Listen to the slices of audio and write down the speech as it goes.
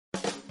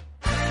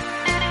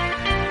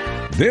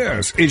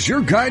This is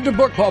your guide to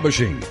book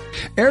publishing.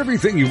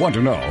 Everything you want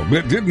to know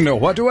but didn't know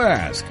what to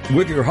ask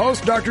with your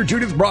host, Dr.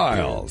 Judith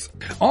Briles.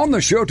 On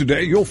the show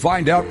today, you'll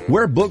find out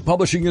where book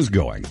publishing is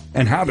going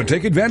and how to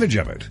take advantage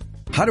of it.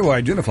 How to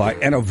identify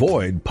and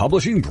avoid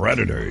publishing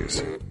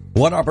predators.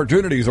 What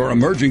opportunities are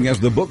emerging as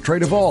the book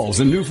trade evolves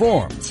in new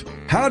forms.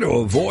 How to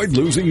avoid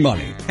losing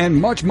money and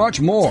much,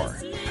 much more.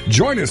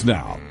 Join us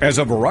now as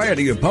a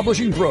variety of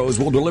publishing pros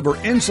will deliver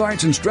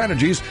insights and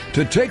strategies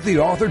to take the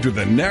author to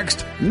the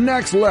next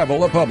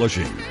level of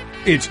publishing.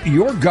 It's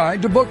your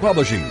guide to book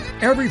publishing.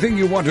 Everything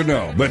you want to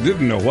know but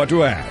didn't know what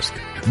to ask.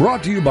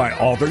 Brought to you by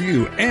Author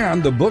U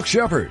and The Book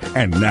Shepherd.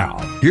 And now,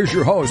 here's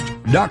your host,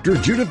 Dr.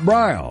 Judith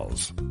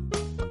Briles.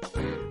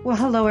 Well,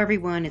 hello,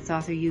 everyone. It's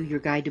Author U, your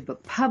guide to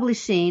book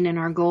publishing. And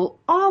our goal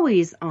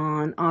always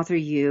on Author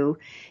U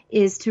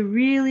is to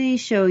really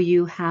show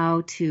you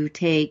how to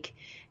take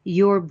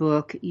your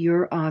book,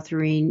 your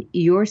authoring,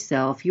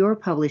 yourself, your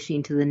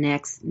publishing to the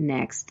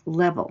next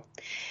level.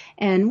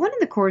 And one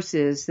of the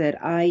courses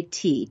that I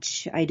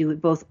teach, I do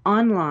it both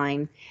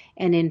online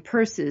and in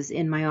person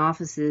in my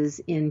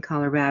offices in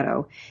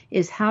Colorado,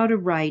 is how to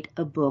write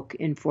a book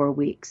in 4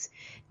 weeks.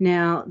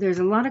 Now, there's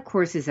a lot of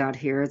courses out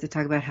here that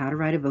talk about how to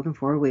write a book in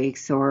 4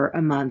 weeks or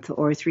a month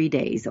or 3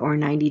 days or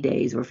 90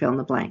 days or fill in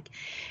the blank.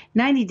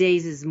 90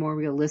 days is more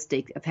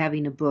realistic of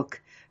having a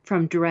book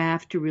from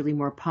draft to really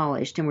more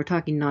polished, and we're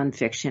talking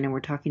nonfiction, and we're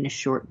talking a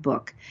short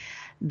book.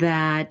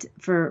 That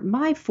for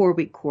my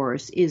 4-week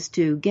course is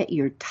to get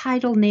your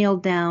title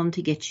nailed down,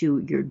 to get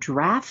you your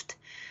draft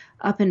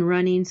up and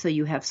running so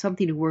you have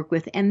something to work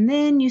with, and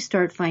then you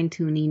start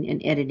fine-tuning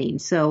and editing.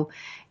 So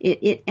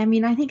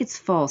I think it's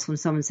false when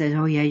someone says,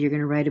 oh yeah, you're going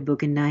to write a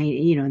book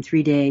in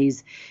 3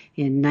 days,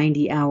 in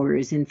 90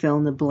 hours, and fill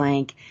in the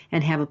blank,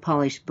 and have a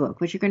polished book.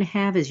 What you're going to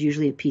have is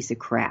usually a piece of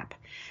crap.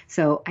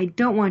 So I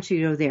don't want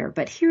you to go there.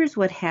 But here's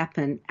what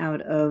happened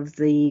out of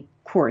the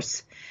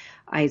course.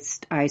 I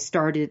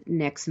started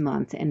next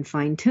month and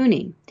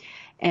fine-tuning.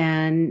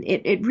 And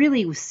it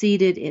really was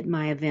seated at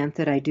my event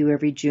that I do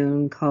every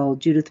June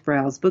called Judith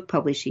Briles Book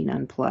Publishing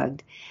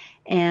Unplugged.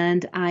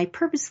 And I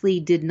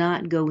purposely did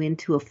not go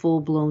into a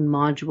full-blown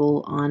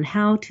module on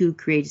how to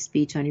create a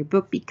speech on your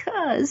book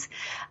because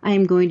I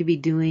am going to be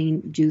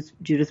doing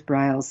Judith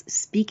Briles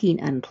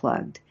Speaking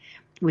Unplugged,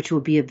 which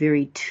will be a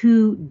very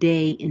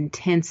 2-day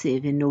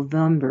intensive in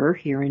November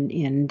here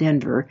in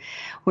Denver,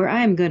 where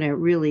I am going to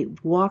really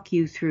walk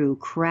you through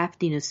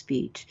crafting a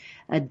speech,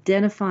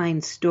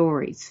 identifying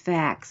stories,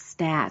 facts,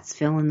 stats,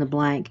 fill in the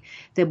blank,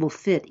 that will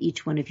fit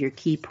each one of your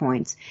key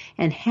points,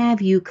 and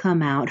have you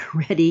come out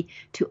ready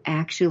to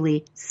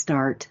actually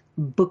start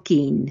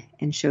booking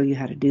and show you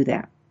how to do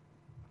that.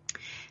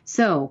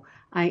 So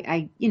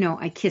I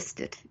kissed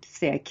it,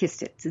 I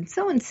kissed it. And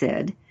someone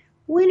said,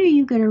 when are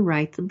you going to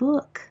write the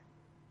book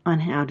on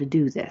how to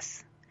do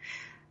this?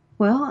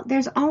 Well,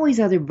 there's always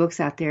other books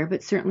out there,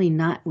 but certainly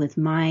not with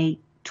my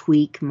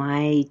tweak,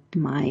 my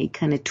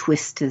kind of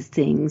twist to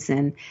things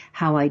and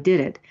how I did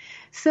it.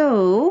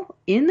 So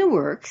in the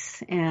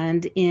works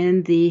and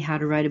in the How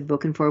to Write a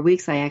Book in 4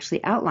 Weeks, I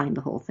actually outlined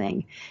the whole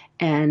thing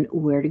and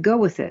where to go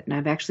with it. And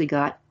I've actually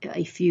got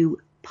a few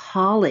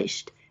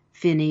polished,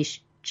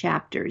 finished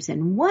chapters.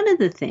 And one of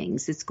the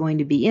things that's going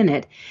to be in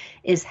it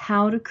is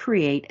how to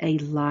create a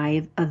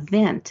live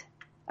event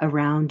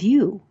around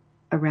you,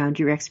 around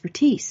your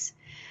expertise,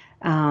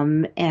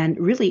 and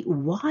really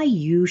why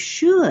you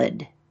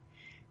should.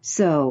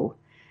 So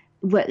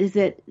what is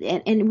it?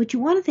 And what you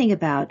want to think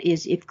about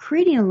is if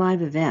creating a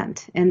live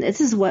event, and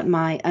this is what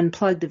my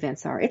unplugged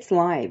events are. It's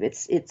live.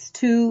 It's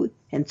 2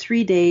 and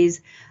 3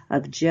 days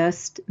of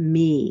just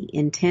me,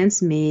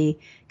 intense me,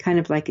 kind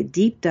of like a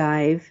deep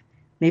dive,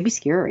 maybe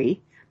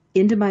scary,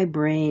 into my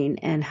brain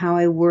and how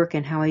I work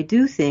and how I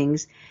do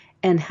things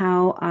and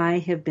how I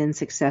have been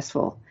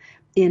successful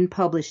in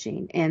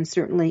publishing and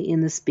certainly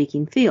in the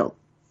speaking field.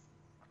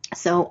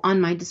 So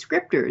on my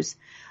descriptors,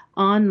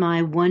 on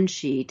my one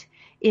sheet,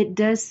 it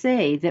does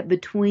say that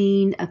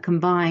between a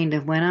combined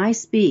of when I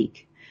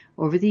speak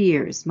over the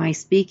years, my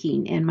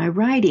speaking and my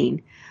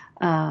writing,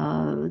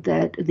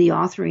 that the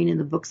authoring and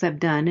the books I've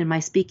done, and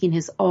my speaking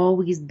has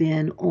always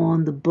been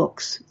on the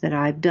books that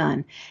I've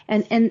done.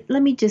 And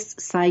let me just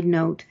side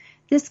note,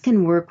 this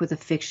can work with a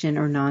fiction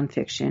or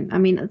nonfiction. I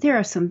mean, there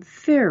are some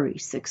very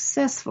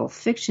successful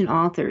fiction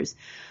authors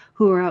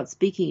who are out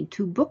speaking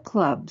to book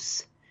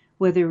clubs,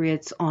 whether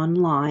it's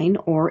online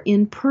or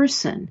in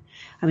person.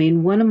 I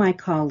mean, one of my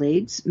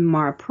colleagues,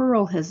 Mara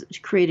Pearl, has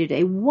created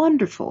a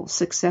wonderful,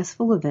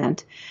 successful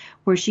event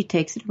where she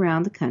takes it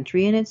around the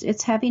country, and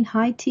it's having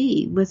high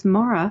tea with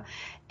Mara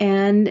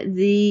and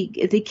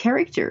the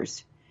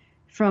characters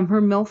from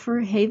her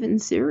Milford Haven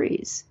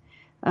series.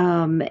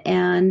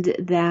 And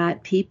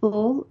that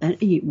people,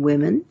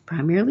 women,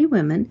 primarily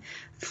women,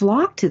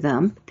 flock to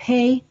them,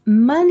 pay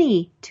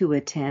money to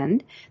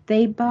attend.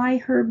 They buy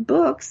her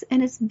books,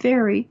 and it's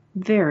very,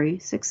 very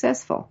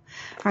successful.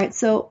 All right,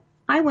 so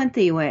I went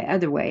the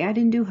other way. I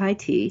didn't do high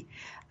tea.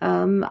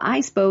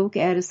 I spoke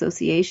at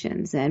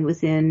associations, and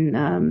within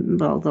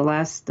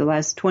the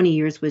last 20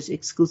 years was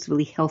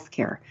exclusively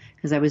healthcare,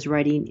 because I was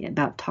writing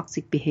about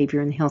toxic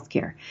behavior in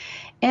healthcare.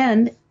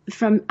 And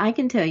I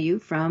can tell you,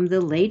 from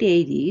the late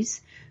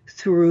 80s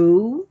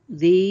through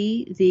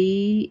the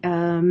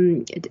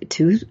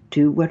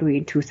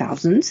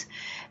 2000s,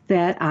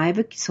 that I've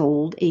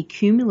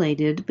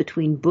accumulated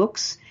between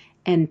books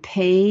and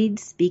paid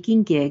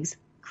speaking gigs,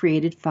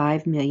 created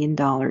 $5 million.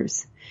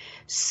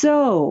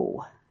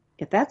 So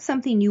if that's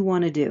something you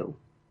want to do,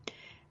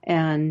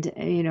 and,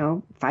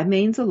 $5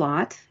 million's a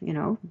lot,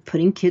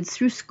 putting kids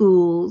through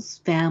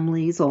schools,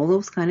 families, all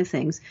those kind of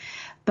things,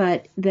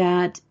 but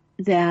I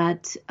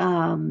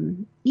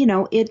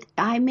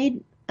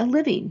made a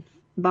living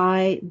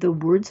by the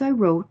words I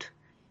wrote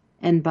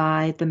and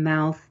by the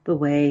mouth, the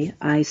way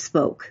I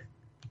spoke.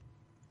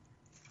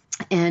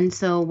 And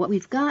so what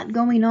we've got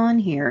going on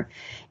here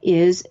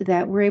is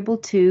that we're able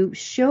to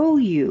show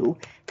you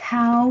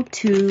how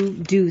to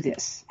do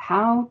this,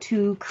 how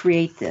to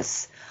create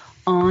this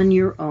on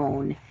your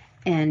own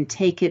and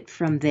take it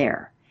from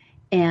there.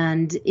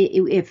 And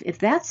if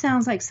that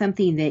sounds like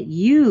something that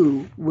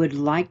you would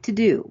like to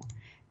do,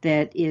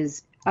 that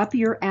is up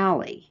your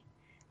alley,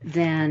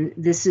 then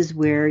this is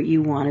where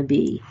you want to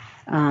be,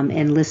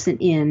 and listen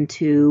in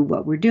to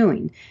what we're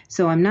doing.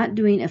 So I'm not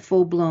doing a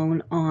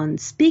full-blown on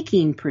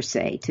speaking per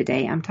se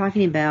today. I'm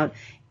talking about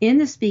in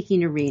the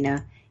speaking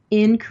arena,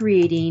 in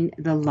creating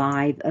the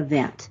live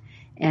event.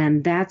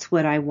 And that's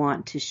what I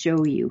want to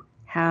show you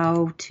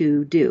how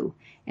to do.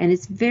 And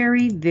it's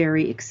very,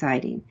 very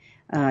exciting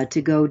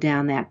to go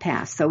down that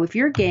path. So if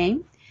you're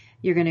game,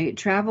 you're going to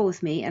travel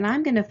with me, and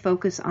I'm going to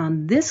focus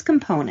on this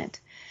component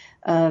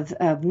of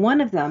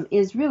one of them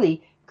is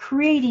really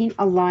creating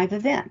a live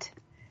event.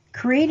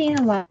 Creating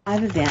a live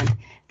event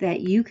that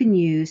you can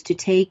use to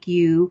take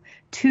you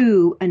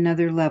to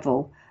another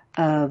level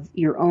of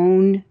your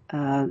own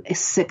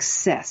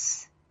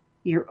success,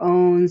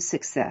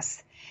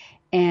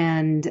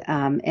 and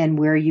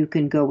where you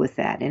can go with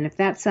that. And if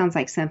that sounds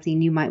like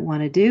something you might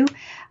want to do,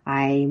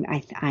 I'm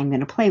going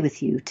to play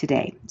with you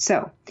today.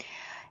 So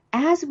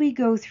as we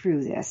go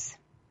through this,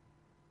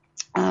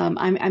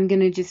 I'm going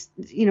to just,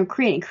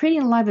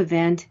 creating a live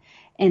event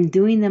and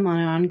doing them on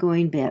an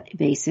ongoing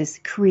basis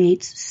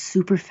creates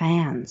super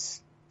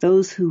fans,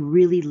 those who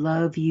really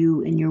love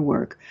you and your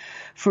work,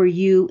 for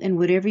you and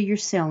whatever you're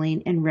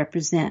selling and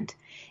represent.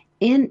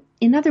 In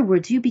other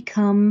words, you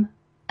become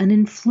an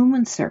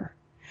influencer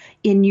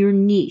in your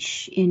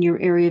niche, in your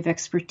area of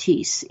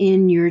expertise,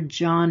 in your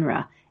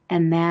genre,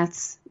 and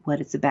that's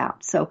what it's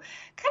about. So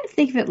kind of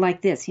think of it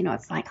like this,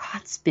 it's like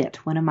hot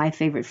spit, one of my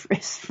favorite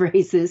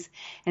phrases.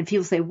 And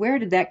people say, where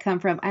did that come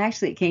from?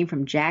 It came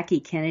from Jackie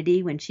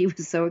Kennedy when she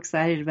was so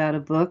excited about a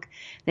book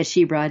that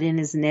she brought in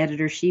as an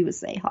editor. She would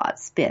say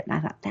hot spit. And I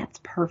thought, that's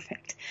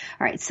perfect.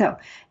 All right. So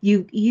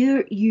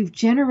you've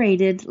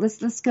generated,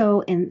 let's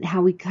go and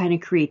how we kind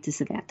of create this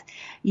event.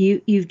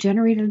 You've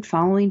generated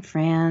following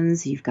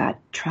friends. You've got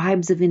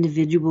tribes of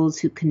individuals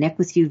who connect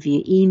with you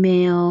via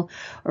email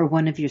or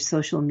one of your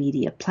social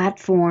media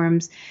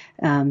platforms.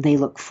 They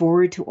look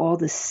forward to all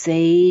the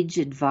sage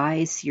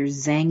advice, your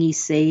zangy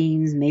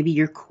sayings, maybe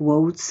your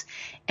quotes,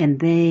 and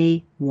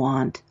they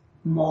want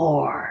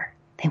more.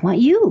 They want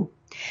you.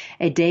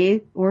 A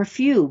day or a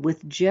few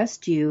with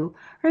just you,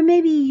 or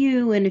maybe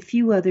you and a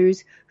few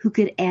others who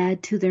could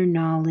add to their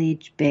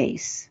knowledge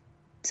base.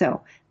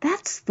 So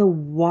that's the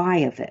why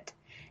of it.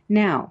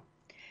 Now,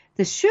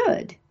 the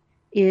should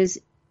is,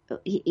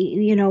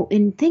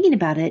 in thinking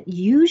about it,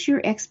 use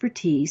your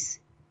expertise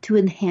to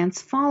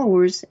enhance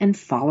followers and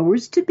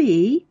followers to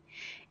be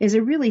is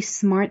a really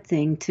smart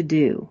thing to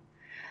do.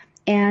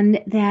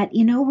 And that,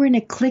 we're in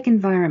a click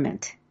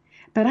environment,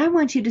 but I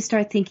want you to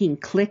start thinking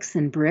clicks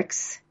and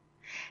bricks.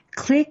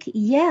 Click,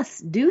 yes,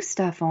 do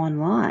stuff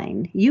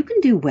online. You can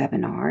do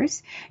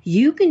webinars.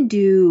 You can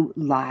do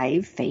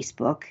live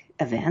Facebook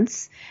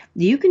events.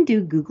 You can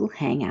do Google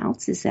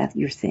Hangouts. Is that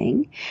your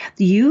thing?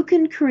 You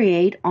can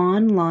create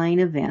online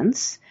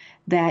events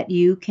that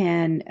you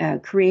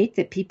can create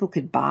that people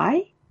could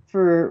buy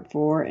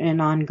for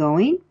an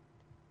ongoing.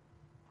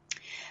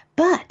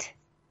 But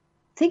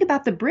think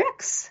about the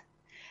bricks.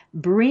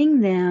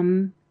 Bring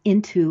them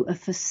into a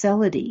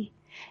facility.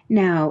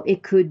 Now,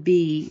 it could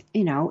be,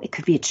 it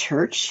could be a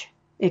church.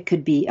 It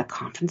could be a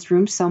conference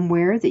room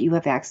somewhere that you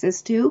have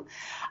access to.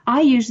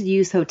 I usually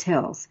use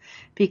hotels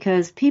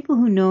because people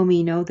who know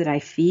me know that I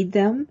feed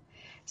them.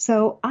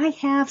 So I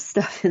have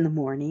stuff in the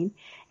morning,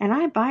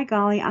 and by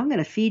golly, I'm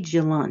going to feed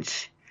you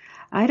lunch.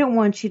 I don't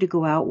want you to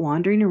go out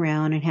wandering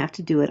around and have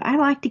to do it. I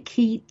like to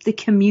keep the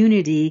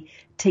community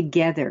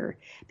together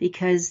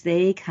because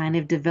they kind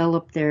of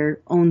develop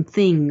their own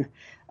thing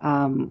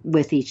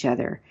with each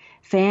other.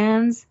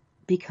 Fans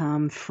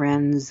become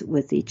friends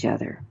with each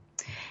other.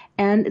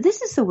 And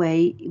this is the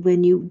way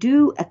when you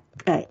do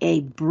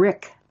a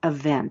brick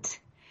event,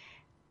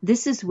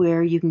 this is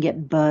where you can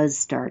get buzz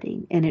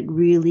starting and it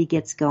really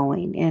gets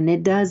going. And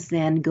it does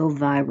then go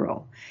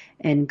viral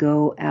and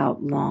go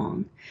out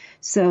long.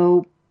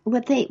 So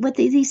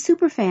these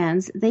super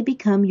fans, they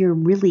become your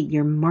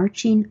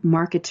marching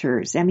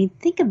marketers. I mean,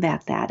 think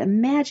about that.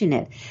 Imagine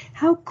it.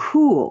 How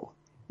cool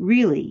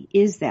really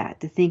is that,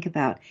 to think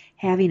about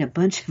having a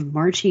bunch of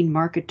marching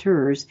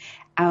marketers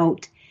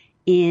out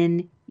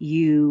in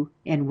you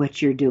and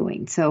what you're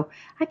doing. So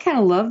I kind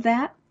of love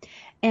that.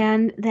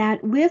 And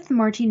that with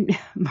marching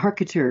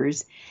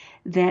marketers,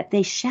 that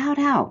they shout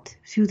out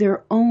through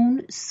their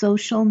own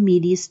social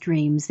media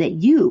streams that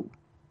you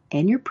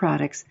and your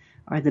products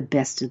are the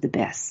best of the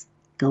best.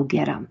 Go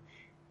get them.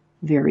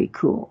 Very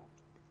cool.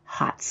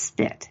 Hot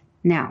spit.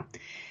 Now,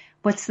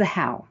 what's the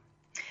how?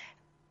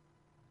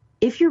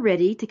 If you're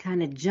ready to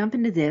kind of jump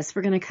into this,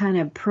 we're going to kind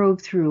of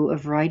probe through a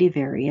variety of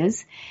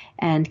areas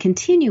and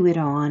continue it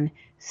on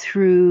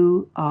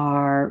through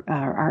our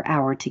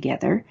hour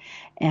together.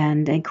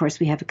 And of course,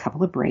 we have a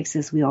couple of breaks,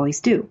 as we always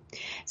do.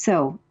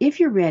 So if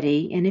you're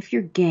ready and if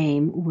you're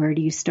game, where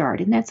do you start?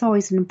 And that's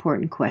always an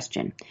important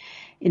question.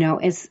 You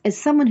know, as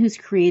someone who's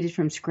created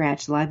from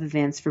scratch live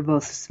events for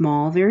both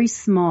small, very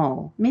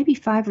small, maybe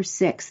 5 or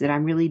 6 that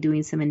I'm really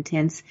doing some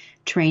intense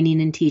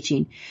training and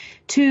teaching,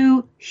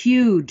 to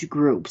huge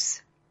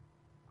groups,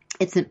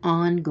 it's an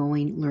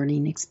ongoing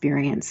learning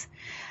experience.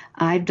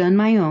 I've done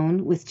my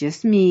own with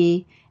just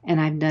me, and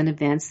I've done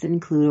events that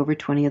include over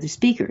 20 other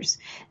speakers.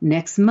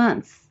 Next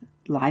month,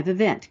 live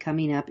event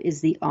coming up is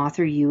the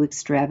Author U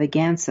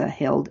Extravaganza,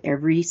 held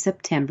every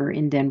September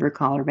in Denver,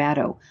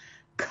 Colorado.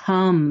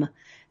 Come.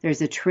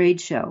 There's a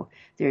trade show.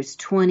 There's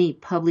 20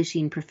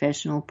 publishing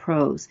professional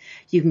pros.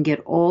 You can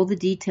get all the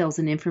details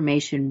and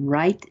information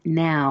right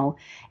now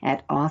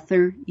at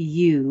Author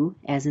U,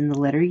 as in the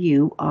letter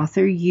U,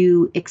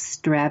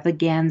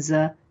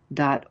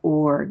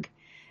 AuthorUextravaganza.org.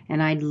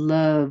 And I'd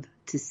love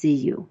to see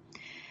you.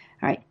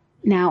 All right.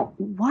 Now,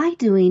 why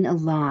doing a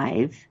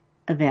live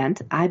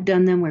event? I've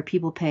done them where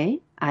people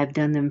pay. I've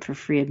done them for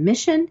free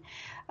admission.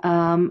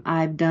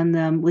 I've done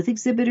them with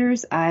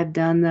exhibitors. I've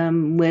done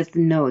them with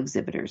no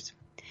exhibitors.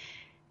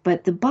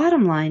 But the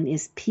bottom line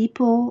is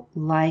people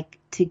like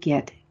to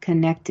get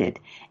connected.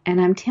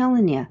 And I'm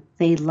telling you,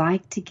 they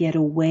like to get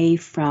away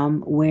from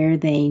where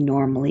they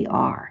normally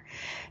are.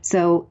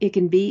 So it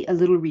can be a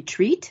little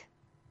retreat.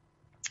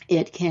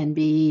 It can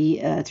be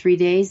 3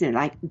 days, and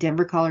like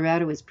Denver,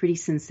 Colorado is pretty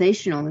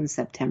sensational in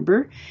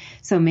September.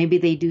 So maybe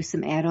they do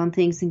some add-on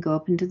things and go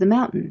up into the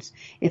mountains.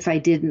 If I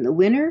did in the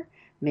winter,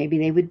 maybe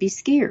they would be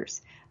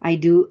skiers. I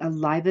do a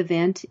live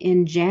event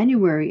in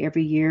January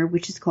every year,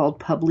 which is called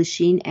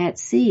Publishing at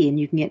Sea, and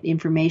you can get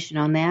information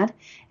on that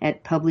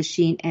at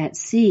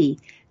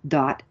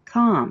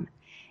publishingatsea.com.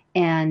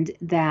 And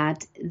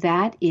that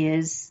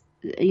is,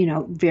 you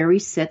know, very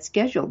set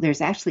schedule.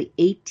 There's actually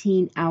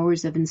 18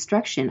 hours of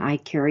instruction. I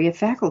carry a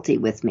faculty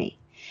with me.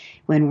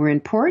 When we're in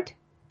port,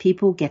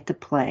 people get to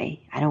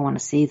play. I don't want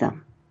to see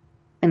them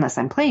unless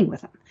I'm playing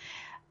with them.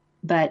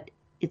 But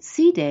it's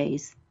sea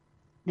days,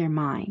 they're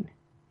mine.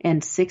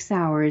 And 6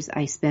 hours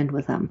I spend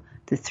with them,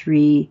 the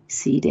 3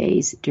 sea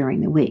days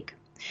during the week.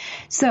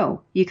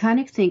 So you kind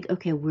of think,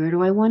 okay, where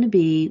do I want to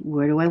be?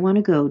 Where do I want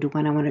to go? Do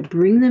I want to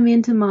bring them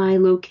into my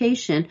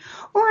location,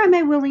 or am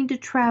I willing to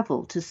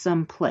travel to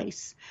some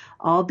place?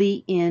 I'll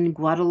be in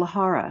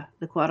Guadalajara,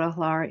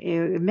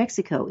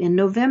 Mexico, in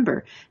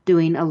November,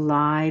 doing a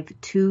live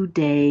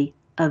 2-day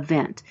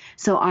event.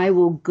 So I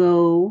will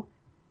go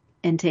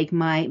and take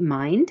my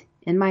mind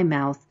and my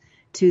mouth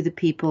to the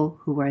people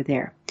who are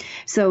there.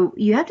 So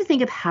you have to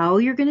think of how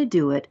you're going to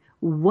do it,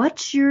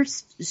 what your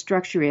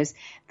structure is.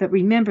 But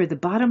remember, the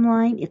bottom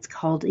line, it's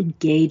called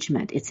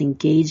engagement. It's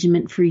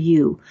engagement for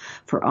you.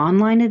 For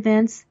online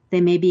events, they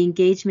may be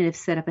engagement if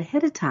set up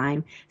ahead of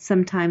time,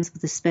 sometimes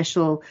with a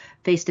special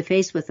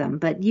face-to-face with them,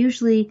 but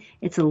usually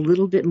it's a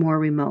little bit more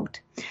remote.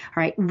 All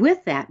right,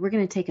 with that, we're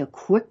going to take a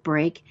quick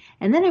break,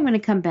 and then I'm going to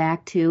come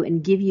back to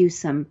and give you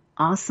some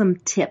awesome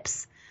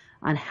tips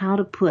on how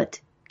to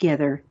put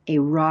together a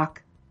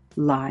rock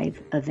live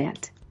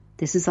event.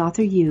 This is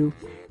Author U,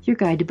 your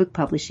guide to book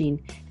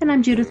publishing, and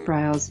I'm Judith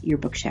Briles, your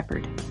book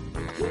shepherd.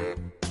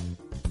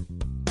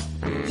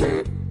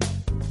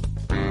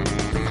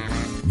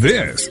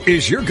 This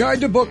is your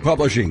guide to book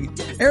publishing.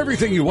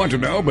 Everything you want to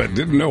know but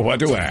didn't know what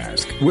to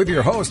ask, with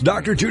your host,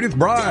 Dr. Judith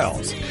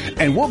Briles.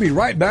 And we'll be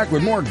right back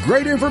with more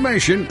great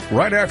information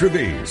right after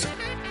these.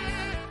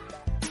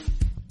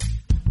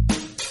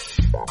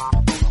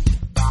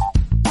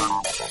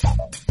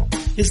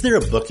 Is there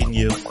a book in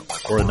you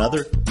or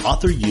another?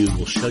 Author U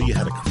will show you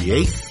how to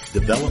create,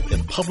 develop,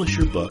 and publish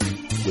your book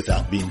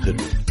without being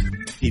hoodwinked.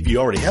 If you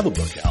already have a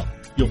book out,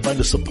 you'll find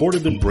a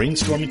supportive and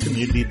brainstorming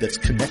community that's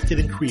connected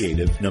and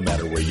creative no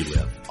matter where you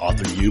live.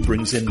 Author U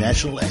brings in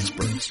national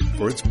experts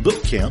for its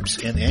book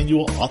camps and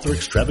annual author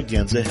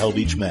extravaganza held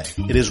each May.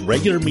 It has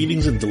regular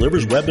meetings and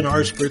delivers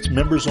webinars for its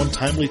members on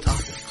timely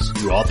topics.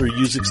 Through Author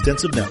U's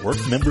extensive network,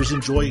 members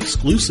enjoy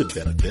exclusive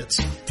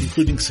benefits,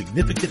 including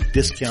significant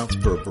discounts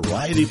for a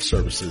variety of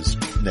services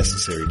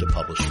necessary to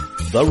publishing.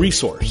 The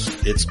Resource,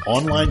 its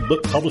online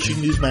book publishing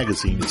news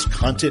magazine, is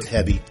content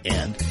heavy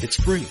and it's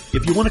free.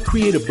 If you want to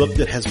create a book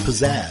that has possessed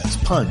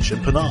pizzazz, punch,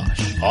 and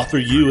panache. Author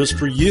U is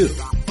for you.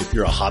 If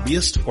you're a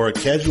hobbyist or a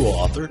casual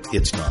author,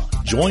 it's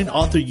not. Join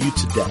Author U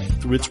today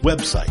through its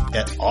website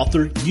at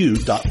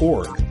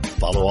authoru.org.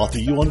 Follow Author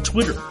U on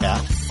Twitter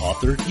at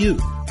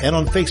AuthorU and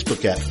on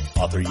Facebook at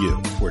Author U,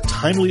 where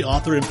timely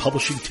author and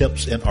publishing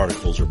tips and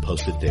articles are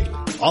posted daily.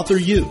 Author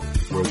U,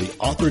 where the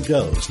author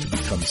goes to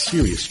become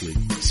seriously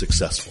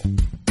successful.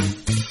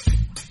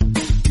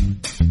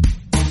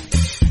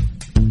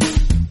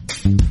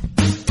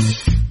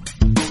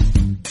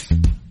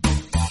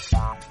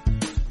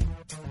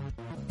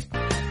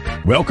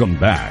 Welcome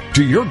back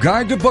to your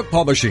guide to book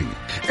publishing.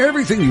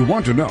 Everything you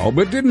want to know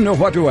but didn't know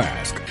what to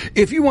ask.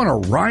 If you want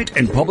to write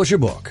and publish a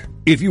book,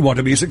 if you want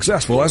to be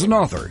successful as an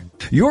author,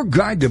 your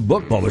guide to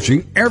book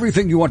publishing,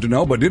 everything you want to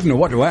know but didn't know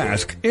what to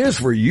ask, is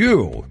for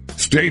you.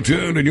 Stay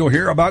tuned and you'll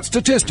hear about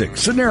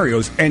statistics,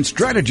 scenarios, and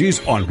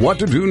strategies on what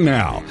to do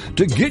now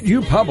to get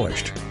you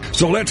published.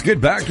 So let's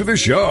get back to the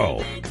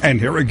show. And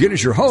here again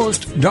is your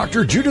host,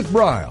 Dr. Judith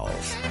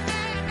Briles.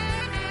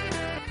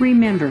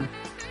 Remember,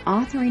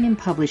 authoring and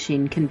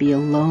publishing can be a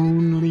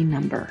lonely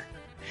number.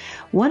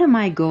 One of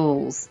my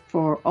goals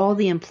for all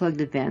the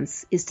Unplugged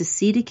events is to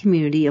seed a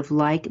community of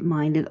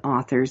like-minded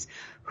authors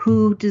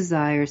who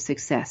desire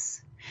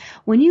success.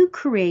 When you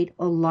create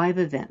a live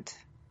event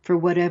for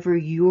whatever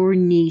your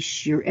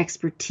niche, your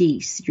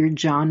expertise, your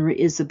genre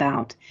is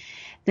about,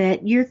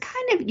 that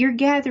you're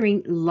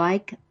gathering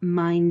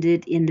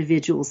like-minded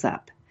individuals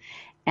up.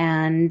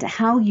 And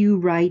how you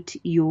write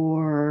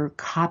your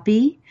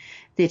copy,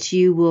 that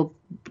you will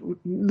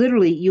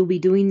you'll be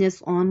doing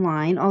this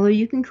online, although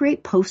you can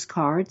create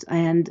postcards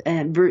and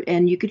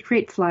you could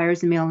create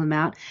flyers and mail them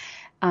out.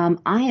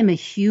 I am a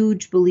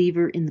huge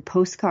believer in the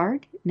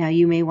postcard. Now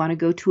you may want to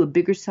go to a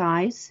bigger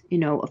size, a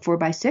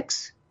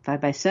 4x6,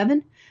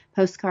 5x7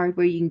 postcard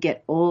where you can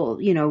get all,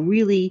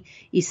 really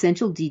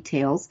essential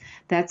details.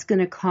 That's going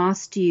to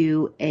cost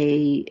you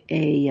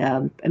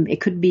it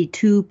could be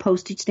 2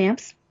 postage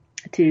stamps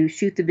to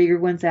shoot the bigger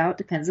ones out,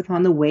 depends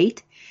upon the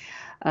weight,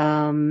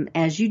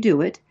 as you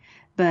do it.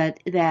 But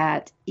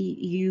that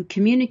you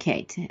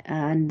communicate,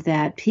 and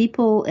that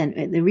people,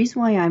 and the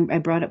reason why I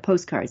brought up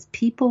postcards,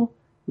 people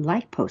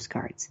like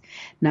postcards.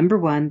 Number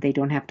one, they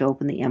don't have to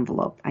open the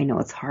envelope. I know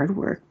it's hard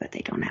work, but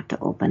they don't have to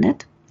open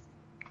it.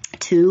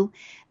 2,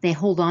 they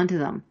hold on to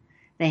them.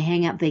 They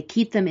hang up, they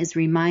keep them as a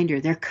reminder.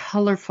 They're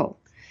colorful.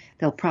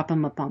 They'll prop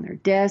them up on their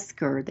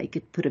desk, or they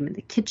could put them in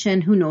the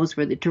kitchen. Who knows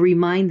where to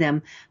remind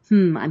them,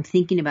 I'm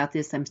thinking about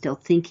this. I'm still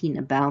thinking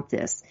about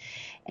this.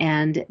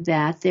 And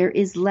that there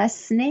is less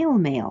snail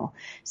mail.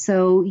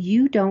 So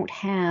you don't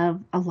have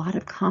a lot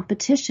of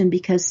competition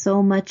because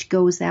so much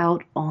goes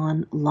out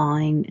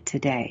online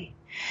today.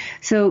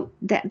 So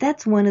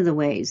that's one of the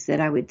ways that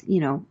I would,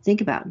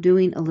 think about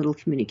doing a little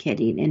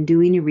communicating and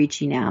doing a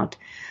reaching out,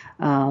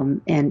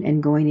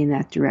 and going in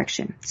that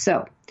direction.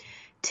 So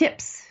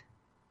tips.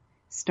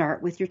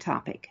 Start with your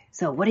topic.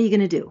 So what are you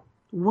going to do?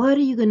 What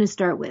are you going to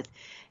start with?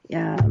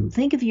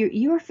 Think of your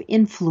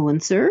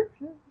influencer,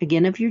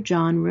 again, of your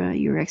genre,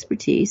 your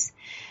expertise,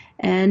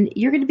 and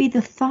you're going to be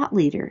the thought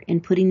leader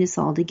in putting this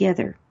all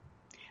together.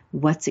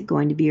 What's it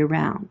going to be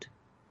around?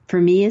 For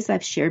me, as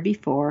I've shared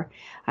before,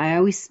 I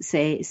always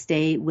say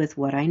stay with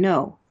what I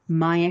know,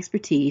 my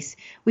expertise,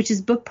 which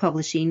is book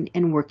publishing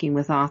and working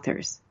with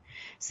authors.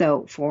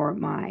 So for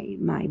my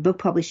book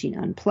publishing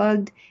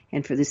unplugged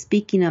and for the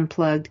speaking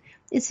unplugged,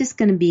 it's just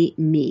going to be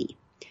me.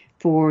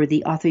 For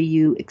the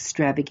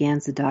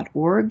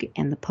AuthorUextravaganza.org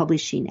and the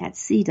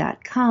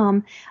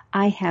publishingatsea.com,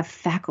 I have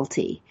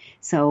faculty.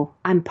 So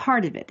I'm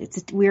part of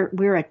it.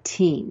 We're a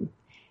team,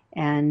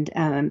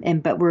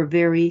 but we're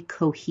very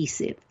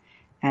cohesive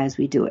as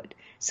we do it.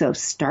 So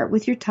start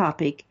with your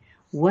topic.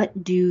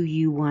 What do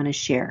you want to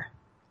share?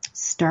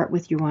 Start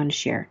with you want to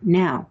share.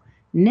 Now,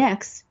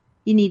 next,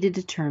 you need to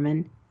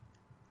determine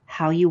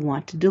how you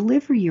want to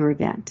deliver your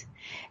event.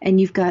 And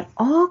you've got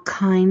all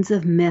kinds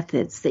of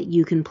methods that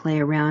you can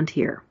play around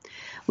here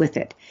with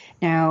it.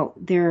 Now,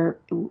 they're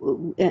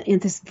in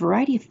this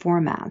variety of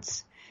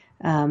formats.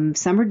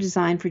 Some are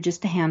designed for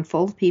just a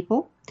handful of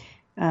people.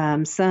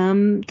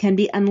 Some can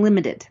be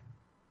unlimited.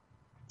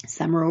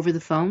 Some are over the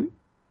phone.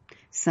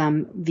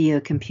 Some via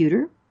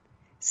computer.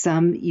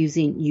 Some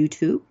using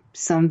YouTube.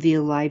 Some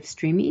via live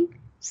streaming.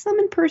 Some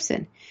in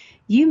person.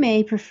 You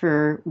may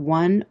prefer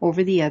one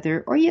over the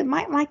other, or you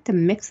might like to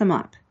mix them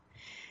up.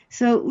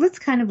 So let's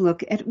kind of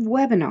look at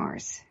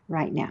webinars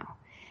right now.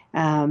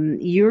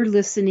 You're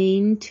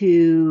listening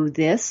to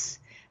this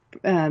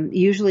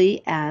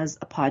usually as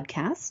a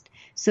podcast.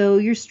 So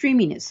you're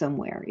streaming it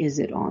somewhere. Is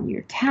it on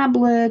your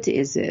tablet?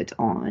 Is it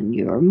on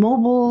your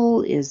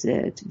mobile? Is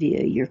it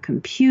via your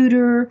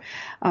computer?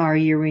 Are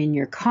you in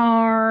your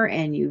car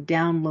and you've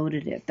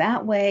downloaded it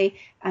that way?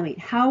 I mean,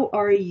 how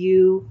are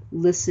you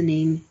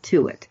listening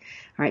to it?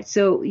 All right,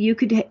 so you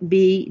could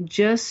be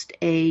just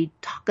a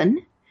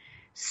talking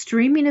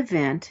streaming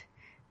event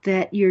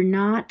that you're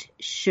not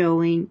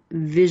showing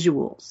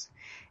visuals.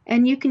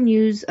 And you can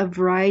use a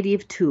variety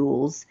of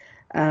tools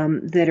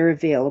that are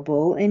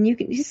available. And you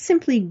can just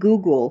simply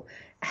Google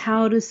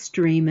how to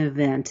stream an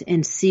event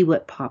and see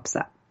what pops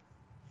up.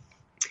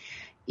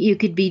 You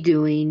could be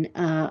doing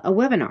a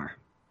webinar,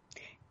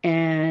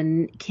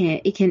 and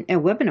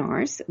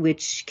webinars,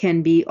 which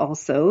can be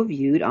also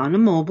viewed on a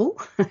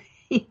mobile,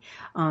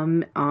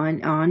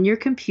 on your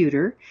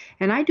computer.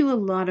 And I do a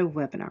lot of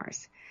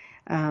webinars.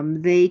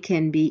 They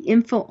can be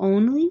info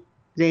only.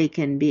 They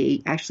can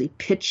be actually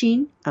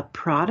pitching a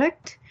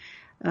product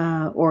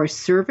or a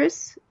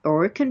service,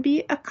 or it can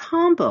be a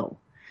combo.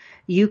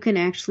 You can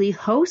actually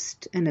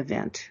host an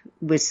event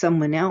with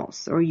someone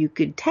else, or you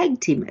could tag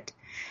team it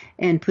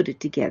and put it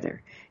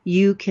together.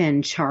 You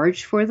can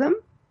charge for them,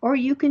 or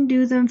you can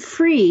do them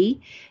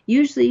free.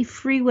 Usually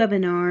free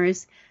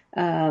webinars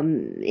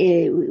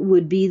it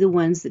would be the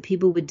ones that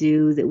people would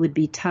do that would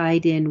be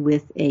tied in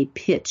with a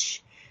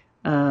pitch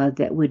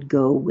that would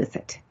go with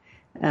it,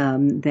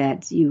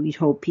 that you'd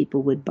hope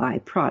people would buy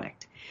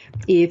product.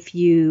 If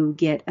you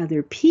get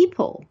other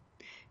people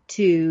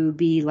to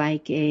be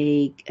like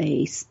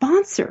a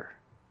sponsor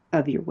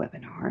of your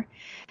webinar,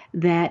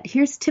 that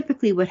here's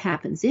typically what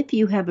happens. If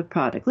you have a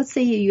product, let's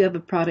say you have a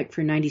product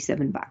for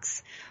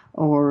 $97,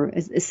 or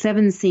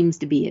 7 seems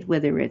to be it,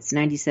 whether it's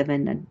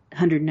 97,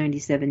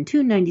 197,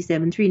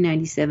 297,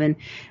 397,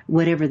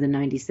 whatever the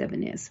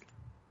 97 is,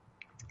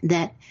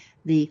 that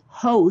the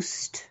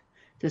host,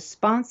 the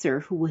sponsor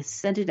who has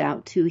sent it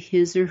out to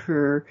his or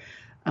her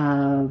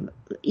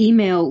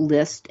email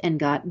list and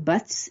got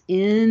butts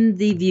in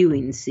the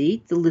viewing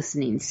seat, the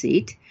listening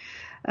seat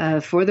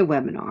for the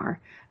webinar,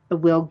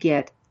 will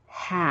get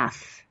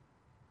half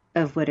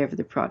of whatever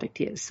the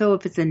product is. So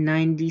if it's a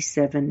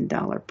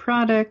 $97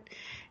 product,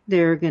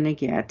 they're going to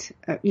get,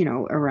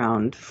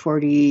 around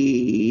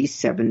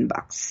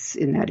 $47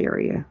 in that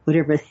area,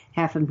 whatever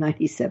half of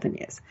 97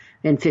 is,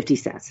 and 50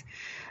 cents.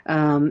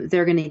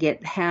 They're going to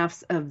get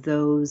halves of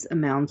those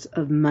amounts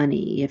of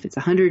money. If it's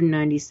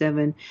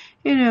 197,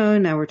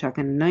 now we're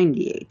talking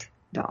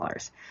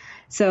 $98.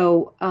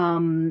 So,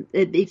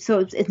 it's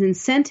an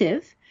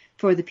incentive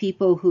for the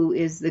people who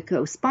is the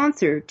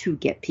co-sponsor to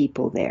get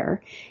people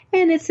there.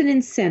 And it's an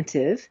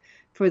incentive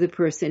for the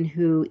person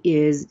who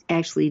is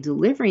actually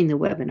delivering the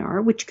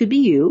webinar, which could be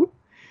you,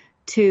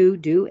 to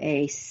do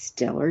a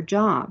stellar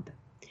job.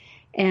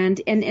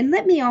 And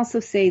let me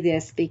also say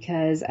this,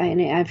 because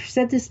I've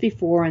said this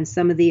before on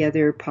some of the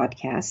other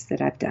podcasts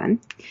that I've done,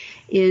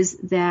 is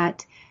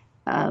that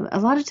a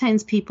lot of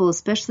times people,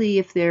 especially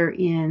if they're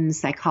in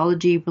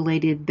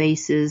psychology-related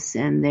basis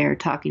and they're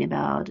talking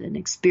about an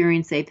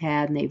experience they've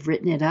had and they've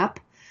written it up,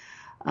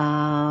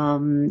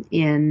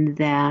 in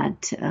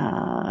that,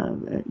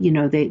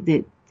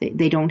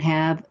 they don't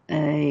have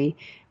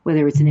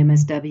whether it's an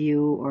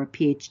MSW or a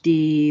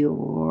PhD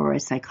or a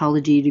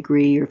psychology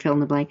degree or fill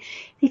in the blank,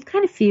 they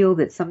kind of feel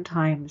that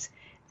sometimes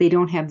they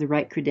don't have the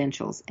right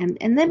credentials. And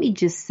let me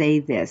just say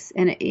this,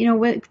 and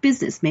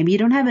business, maybe you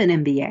don't have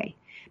an MBA,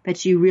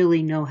 but you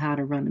really know how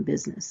to run a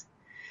business.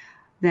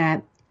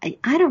 That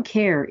I don't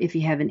care if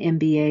you have an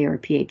MBA or a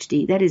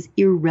PhD. That is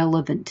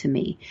irrelevant to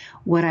me.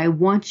 What I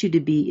want you to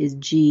be is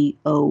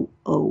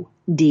GOOD.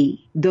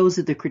 Those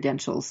are the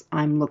credentials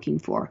I'm looking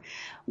for.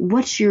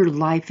 What's your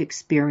life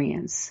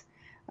experience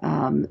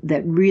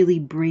that really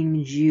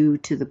brings you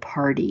to the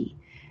party,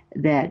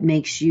 that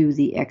makes you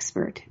the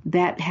expert?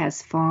 That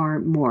has far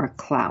more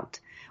clout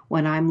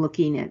when I'm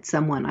looking at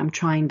someone I'm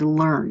trying to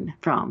learn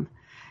from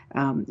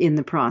in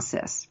the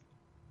process.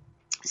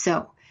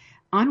 So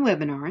on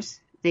webinars,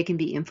 they can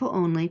be info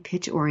only,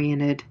 pitch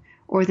oriented,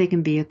 or they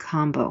can be a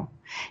combo.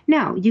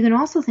 Now, you can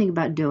also think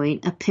about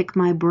doing a Pick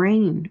My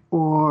Brain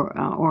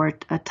or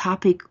a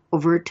topic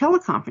over a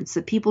teleconference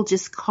that people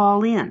just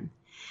call in.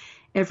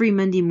 Every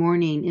Monday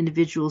morning,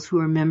 individuals who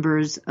are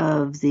members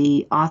of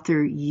the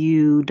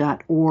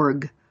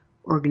AuthorU.org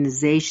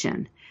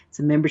organization, it's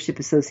a membership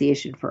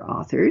association for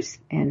authors,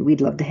 and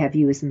we'd love to have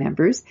you as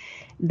members.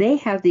 They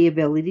have the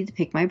ability to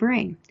pick my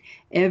brain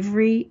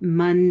every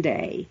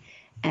Monday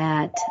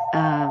at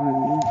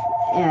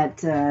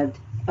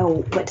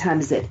what time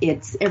is it?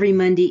 It's every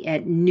Monday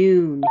at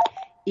noon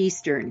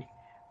Eastern.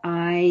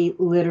 I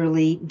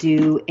literally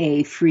do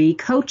a free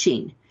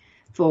coaching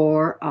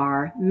for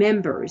our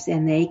members,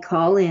 and they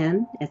call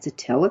in. It's a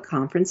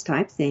teleconference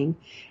type thing,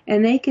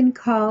 and they can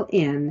call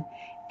in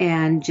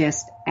and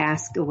just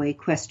ask away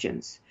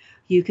questions.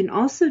 You can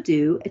also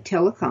do a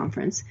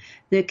teleconference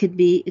that could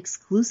be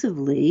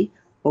exclusively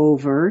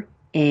over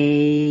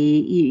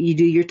you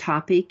do your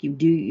topic,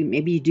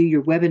 maybe you do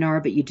your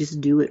webinar, but you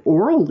just do it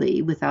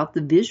orally without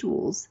the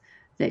visuals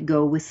that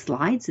go with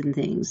slides and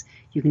things.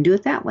 You can do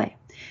it that way.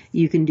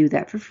 You can do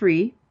that for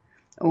free,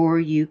 or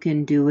you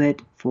can do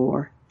it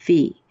for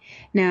fee.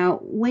 Now,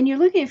 when you're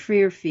looking at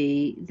free or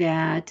fee,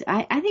 that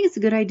I think it's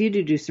a good idea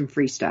to do some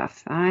free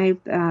stuff.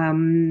 There's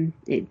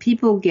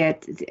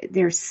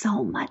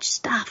so much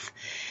stuff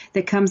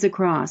that comes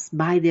across,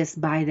 buy this,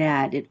 buy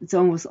that. It's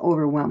almost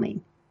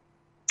overwhelming.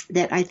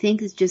 That I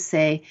think is just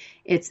say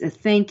it's a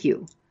thank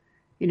you.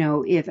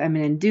 If I'm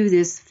going to do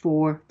this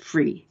for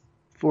free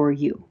for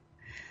you.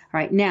 All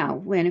right. Now,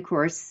 when of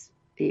course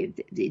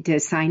to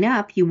sign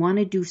up, you want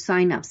to do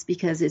sign-ups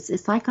because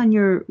it's like on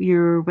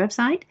your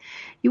website.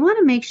 You want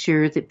to make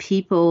sure that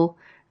people,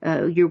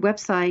 your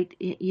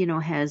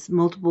website, has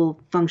multiple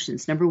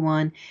functions. Number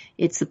one,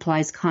 it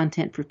supplies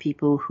content for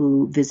people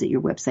who visit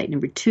your website.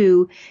 Number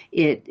two,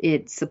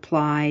 it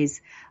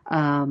supplies,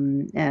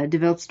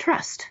 develops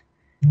trust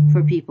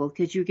for people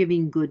because you're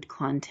giving good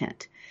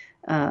content.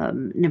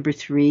 Number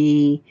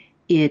three,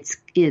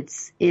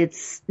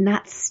 it's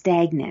not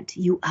stagnant.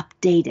 You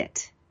update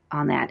it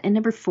on that. And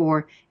number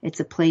four, it's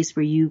a place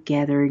where you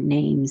gather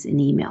names and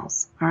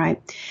emails. All right.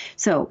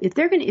 So if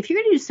you're going to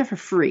do stuff for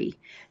free,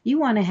 you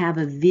want to have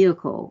a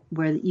vehicle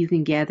where you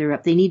can gather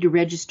up. They need to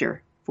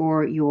register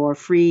for your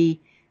free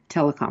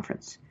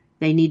teleconference.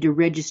 They need to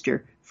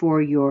register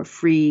for your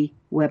free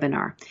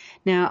webinar.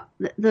 Now,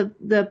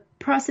 the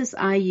process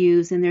I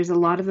use, and there's a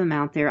lot of them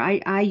out there,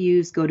 I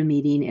use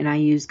GoToMeeting and I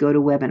use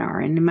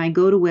GoToWebinar. And in my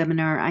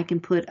GoToWebinar, I can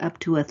put up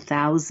to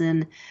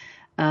 1,000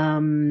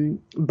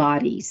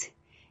 bodies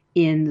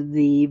in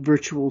the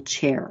virtual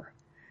chair.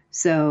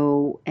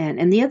 So,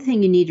 and the other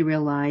thing you need to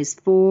realize,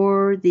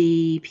 for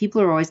the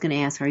people are always going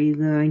to ask, are you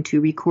going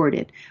to record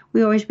it?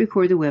 We always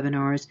record the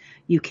webinars.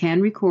 You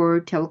can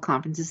record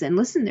teleconferences. And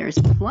listen, there's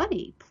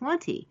plenty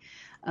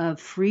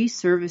of free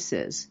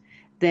services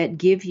that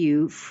give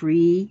you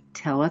free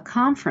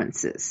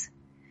teleconferences.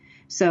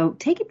 So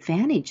take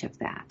advantage of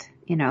that.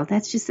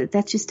 That's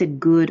just a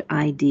good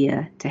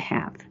idea to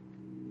have.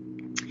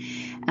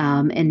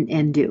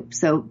 And do.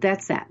 So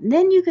that's that.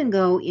 Then you can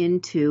go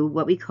into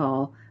what we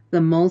call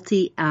the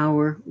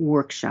multi-hour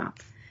workshop.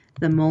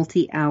 The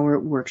multi-hour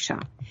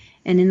workshop.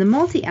 And in the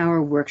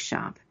multi-hour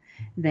workshop,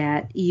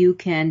 that you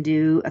can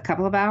do a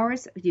couple of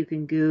hours, you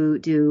can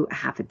do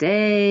half a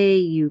day,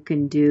 you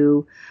can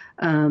do,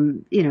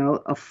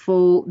 a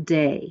full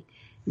day.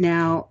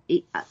 Now,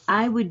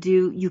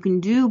 you can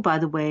do, by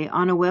the way,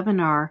 on a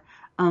webinar,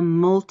 a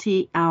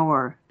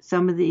multi-hour.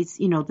 Some of these,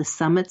 the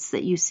summits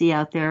that you see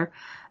out there,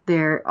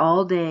 they're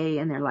all day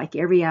and they're like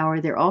every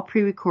hour. They're all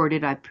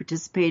pre-recorded. I've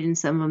participated in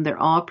some of them. They're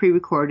all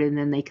pre-recorded and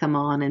then they come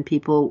on and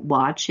people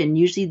watch. And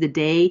usually the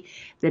day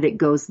that it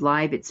goes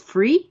live, it's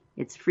free.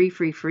 It's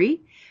free.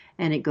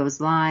 And it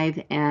goes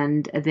live.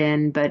 And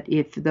then, but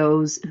if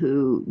those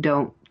who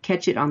don't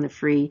catch it on the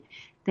free,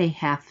 they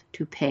have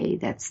to pay.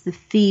 That's the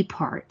fee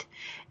part.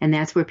 And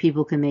that's where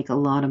people can make a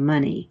lot of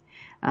money.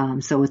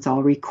 So it's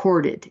all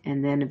recorded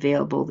and then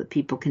available that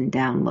people can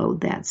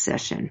download that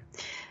session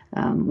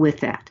with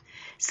that.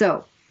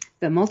 So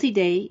the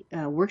multi-day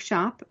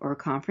workshop or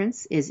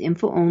conference is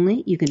info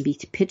only. You can be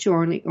pitch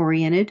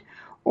oriented,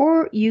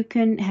 or you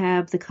can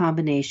have the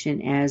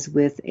combination as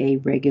with a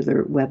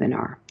regular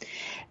webinar.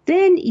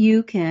 Then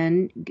you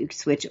can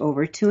switch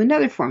over to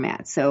another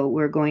format. So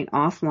we're going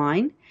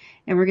offline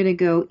and we're going to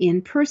go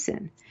in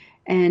person.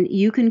 And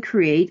you can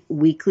create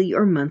weekly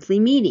or monthly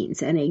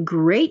meetings. And a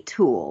great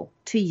tool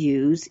to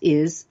use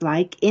is,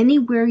 like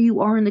anywhere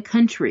you are in the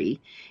country,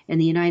 in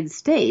the United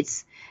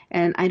States,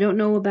 and I don't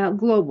know about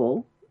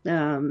global,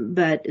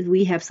 but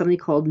we have something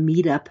called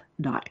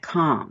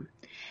meetup.com.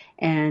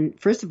 And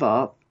first of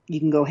all, you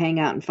can go hang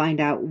out and find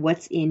out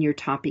what's in your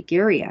topic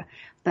area.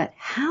 But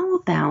how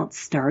about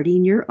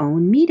starting your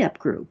own meetup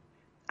group?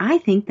 I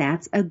think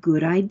that's a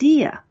good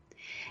idea.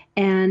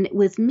 And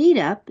with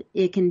Meetup,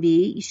 it can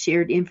be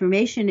shared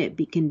information.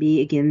 It can be,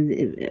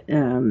 again,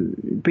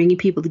 bringing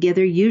people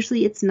together.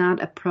 Usually it's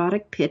not a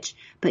product pitch,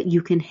 but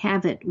you can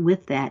have it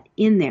with that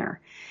in there.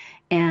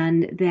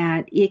 And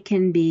that it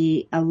can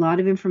be a lot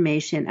of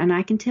information. And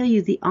I can tell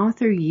you the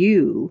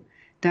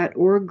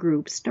AuthorU.org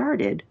group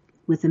started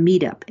with a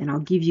meetup, and I'll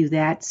give you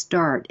that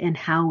start and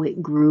how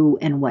it grew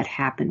and what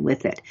happened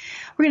with it.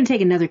 We're going to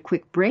take another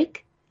quick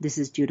break. This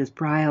is Judith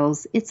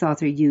Briles. It's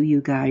AuthorU,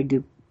 your guide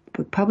to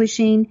book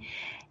publishing,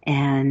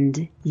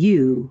 and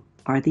you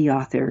are the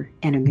author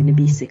and are going to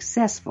be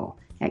successful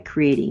at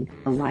creating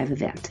a live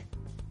event.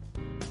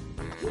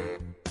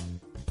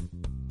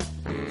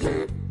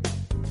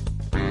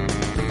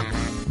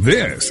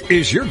 This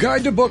is your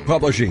guide to book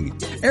publishing.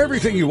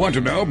 Everything you want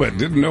to know but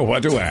didn't know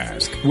what to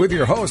ask. With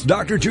your host,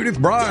 Dr. Judith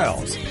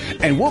Briles.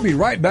 And we'll be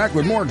right back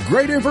with more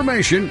great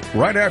information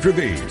right after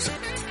these.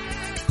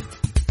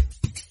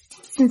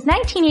 Since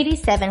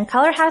 1987,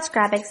 Color House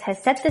Graphics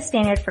has set the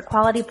standard for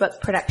quality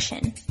book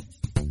production.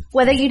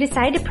 Whether you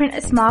decide to print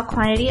a small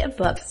quantity of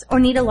books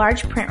or need a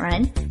large print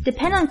run,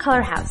 depend on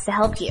Color House to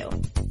help you.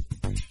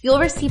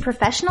 You'll receive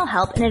professional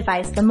help and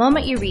advice the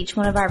moment you reach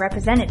one of our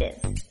representatives.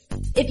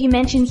 If you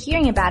mention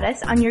hearing about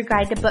us on your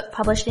guide to book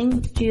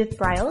publishing, Judith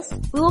Briles,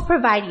 we will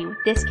provide you a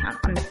discount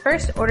on the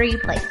first order you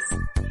place.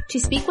 To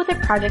speak with a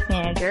project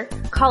manager,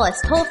 call us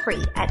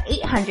toll-free at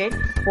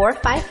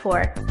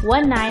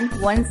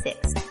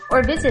 800-454-1916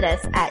 or visit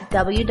us at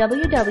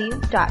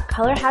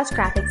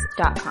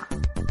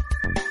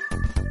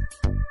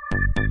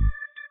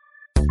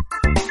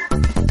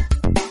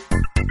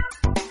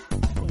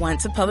www.colorhousegraphics.com. Want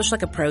to publish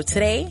like a pro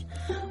today?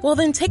 Well,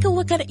 then take a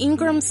look at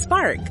Ingram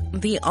Spark,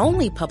 the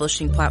only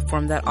publishing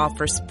platform that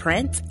offers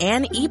print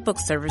and ebook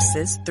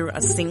services through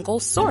a single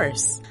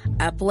source.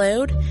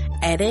 Upload,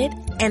 edit,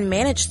 and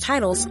manage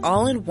titles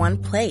all in one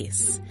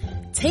place.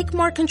 Take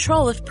more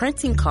control of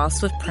printing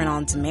costs with print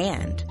on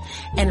demand,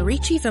 and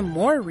reach even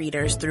more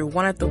readers through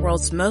one of the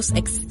world's most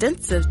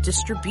extensive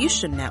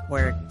distribution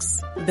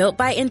networks. Built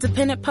by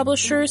independent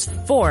publishers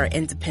for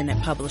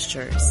independent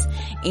publishers,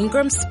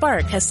 Ingram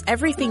Spark has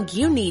everything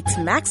you need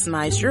to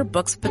maximize your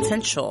book's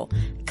potential: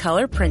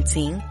 color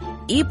printing,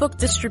 ebook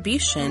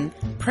distribution,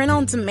 print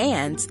on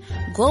demand,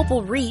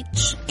 global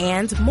reach,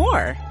 and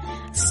more.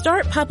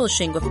 Start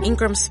publishing with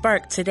Ingram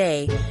Spark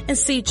today and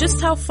see just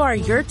how far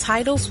your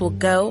titles will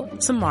go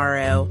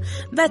tomorrow.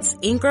 That's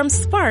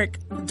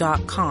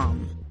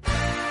ingramspark.com.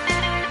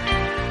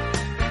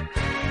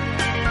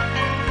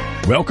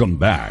 Welcome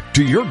back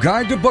to your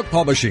guide to book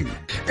publishing.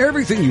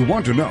 Everything you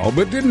want to know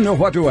but didn't know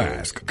what to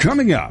ask.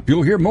 Coming up,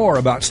 you'll hear more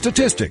about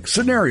statistics,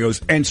 scenarios,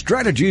 and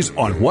strategies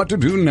on what to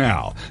do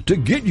now to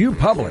get you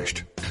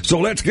published. So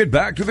let's get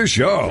back to the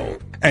show.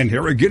 And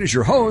here again is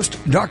your host,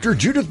 Dr.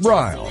 Judith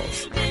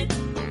Briles.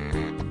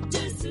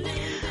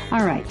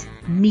 All right,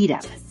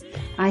 Meetup.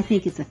 I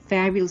think it's a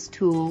fabulous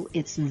tool.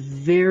 It's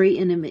very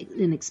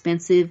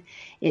inexpensive.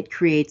 It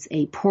creates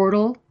a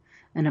portal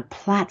and a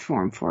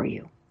platform for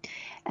you.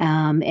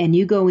 And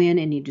you go in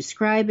and you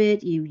describe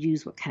it. You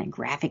use what kind of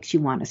graphics you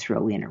want to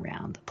throw in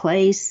around the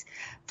place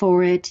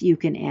for it. You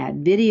can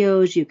add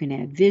videos, you can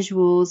add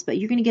visuals, but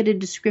you're going to get a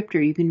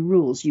descriptor. You can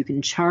rules. You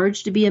can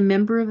charge to be a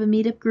member of a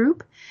Meetup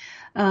group.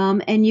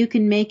 And you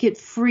can make it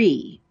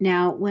free.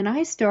 Now, when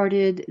I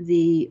started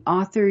the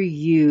Author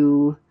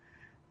U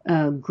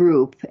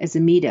group as a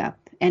Meetup,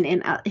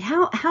 and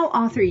how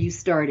Author U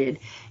started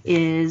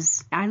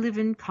is, I live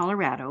in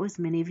Colorado, as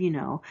many of you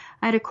know.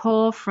 I had a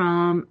call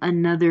from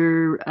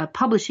another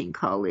publishing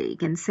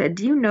colleague and said,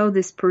 do you know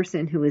this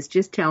person who is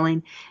just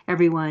telling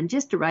everyone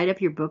just to write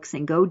up your books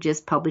and go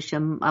just publish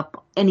them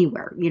up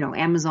anywhere,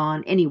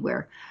 Amazon,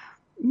 anywhere.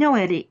 No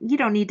edit. You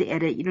don't need to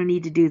edit. You don't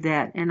need to do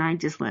that. And I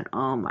just went,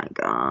 oh my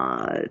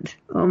God.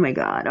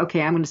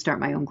 Okay, I'm going to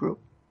start my own group.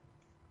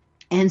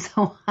 And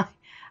so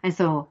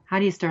how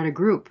do you start a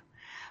group?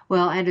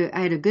 Well, I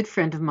had a good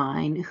friend of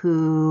mine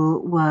who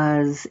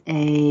was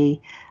had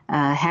a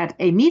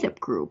Meetup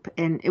group,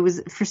 and it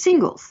was for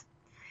singles.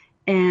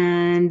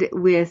 And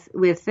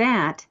with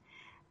that,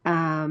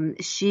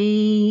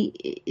 she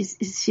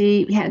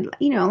had,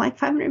 like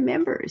 500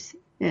 members.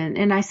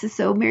 And I said,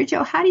 so Mary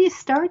Jo, how do you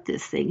start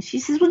this thing? She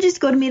says, well,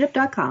 just go to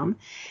meetup.com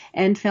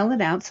and fill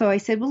it out. So I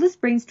said, well, let's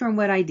brainstorm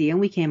what idea.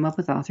 And we came up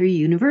with Author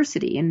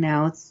University, and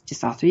now it's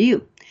just Author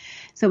U.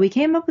 So we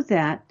came up with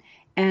that.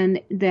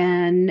 And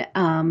then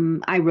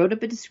I wrote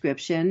up a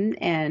description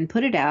and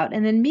put it out,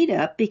 and then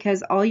Meetup,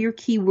 because all your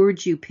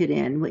keywords you put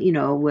in,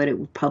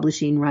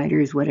 publishing,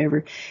 writers,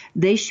 whatever,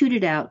 they shoot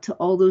it out to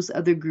all those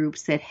other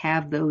groups that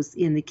have those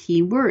in the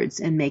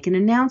keywords and make an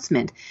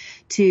announcement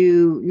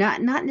to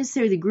not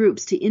necessarily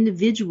groups, to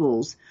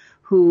individuals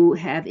who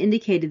have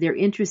indicated they're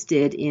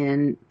interested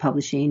in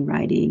publishing,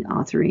 writing,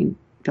 authoring,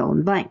 fill in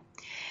the blank.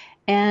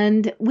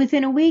 And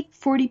within a week,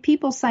 40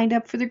 people signed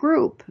up for the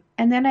group.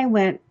 And then I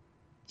went,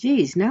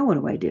 geez, now what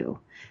do I do?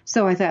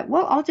 So I thought,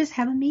 well, I'll just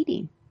have a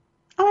meeting.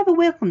 I'll have a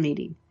welcome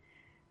meeting.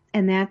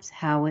 And that's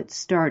how it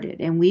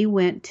started. And we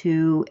went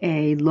to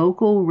a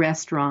local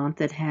restaurant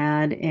that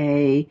had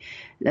a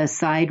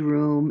side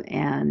room,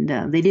 and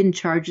they didn't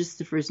charge us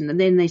the first, and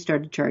then they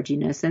started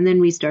charging us. And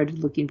then we started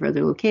looking for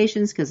other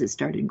locations because it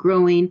started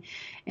growing,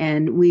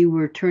 and we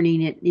were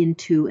turning it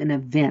into an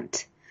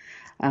event.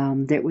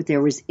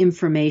 There was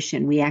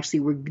information. We actually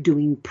were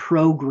doing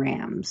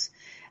programs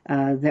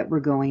that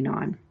were going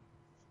on.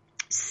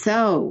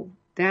 So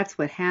that's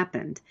what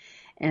happened.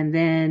 And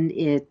then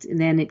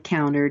it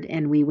countered,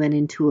 and we went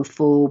into a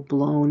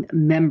full-blown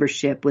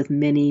membership with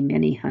many,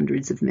 many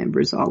hundreds of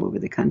members all over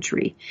the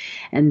country.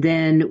 And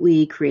then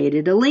we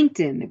created a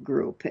LinkedIn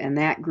group, and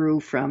that grew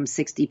from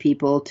 60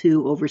 people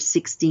to over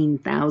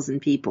 16,000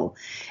 people.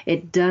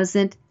 It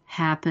doesn't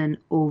happen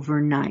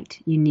overnight.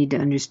 You need to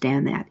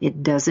understand that.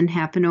 It doesn't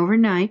happen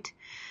overnight.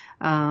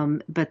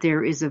 But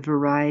there is a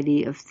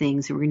variety of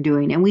things that we're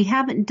doing. And we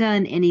haven't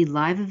done any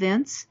live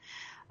events.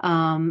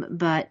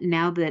 But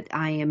now that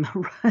I am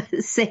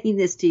saying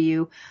this to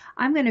you,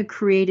 I'm going to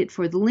create it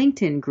for the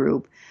LinkedIn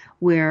group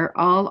where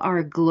all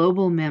our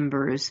global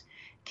members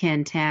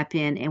can tap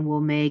in, and we'll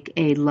make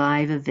a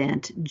live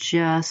event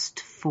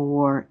just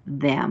for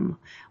them,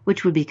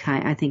 which would be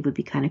I think would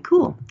be kind of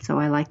cool. So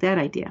I like that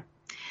idea.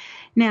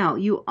 Now,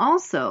 you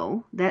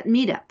also, that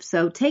Meetup,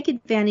 so take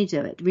advantage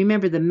of it.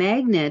 Remember, the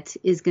magnet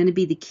is going to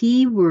be the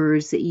key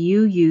words that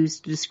you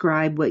use to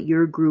describe what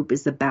your group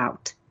is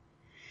about.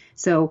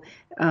 So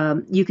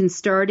you can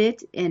start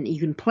it and you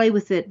can play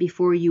with it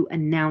before you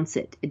announce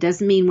it. It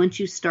doesn't mean once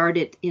you start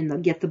it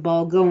and get the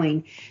ball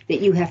going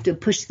that you have to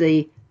push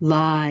the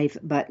live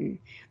button.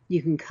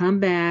 You can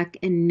come back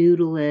and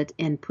noodle it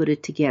and put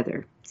it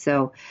together.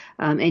 So,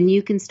 and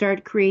you can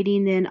start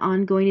creating then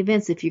ongoing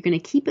events. If you're going to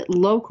keep it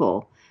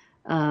local,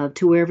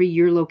 to wherever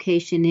your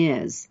location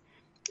is,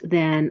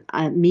 then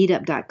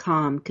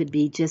meetup.com could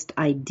be just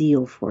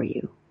ideal for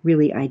you,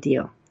 really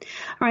ideal.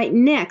 All right,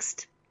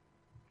 next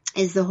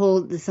is this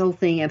whole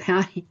thing of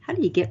how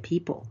do you get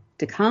people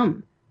to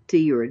come to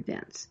your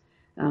events?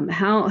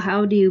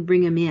 How do you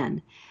bring them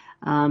in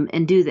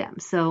and do them?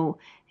 So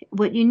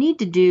what you need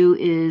to do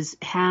is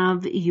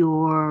have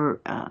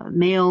your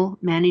mail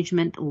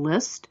management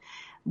list,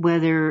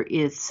 whether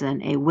it's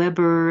an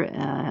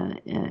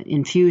AWeber,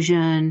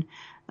 Infusion,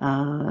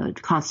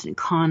 Constant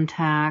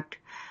Contact,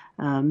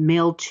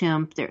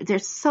 MailChimp.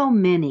 There's so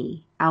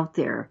many out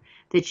there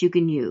that you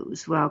can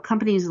use. Well,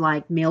 companies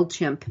like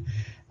MailChimp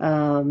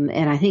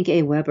and I think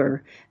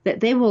AWeber, that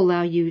they will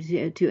allow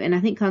you to, and I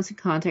think Constant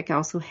Contact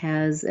also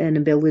has an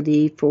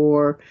ability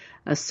for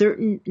a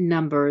certain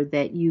number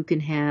that you can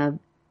have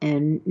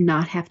and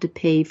not have to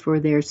pay for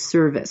their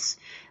service,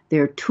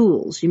 their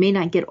tools. You may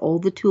not get all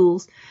the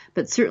tools,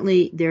 but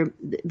certainly they're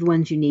the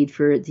ones you need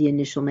for the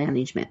initial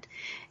management.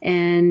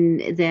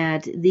 And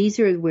that these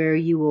are where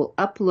you will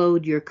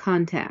upload your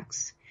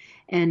contacts.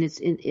 And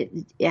it's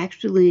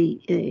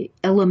actually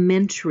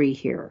elementary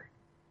here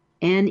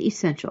and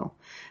essential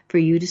for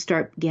you to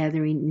start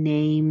gathering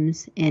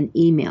names and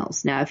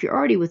emails. Now, if you're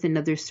already with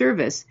another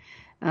service,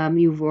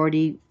 you've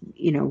already,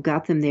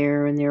 got them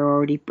there and they're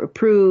already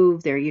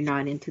approved. You're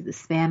not into the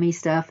spammy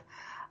stuff.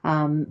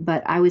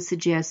 But I would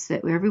suggest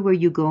that everywhere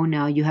you go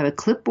now, you have a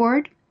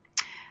clipboard.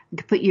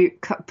 You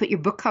can put your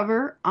book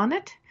cover on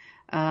it,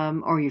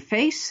 or your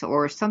face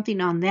or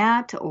something on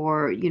that,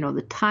 or,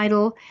 the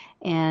title,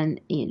 and,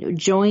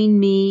 join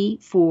me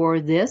for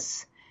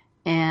this,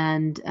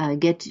 and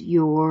get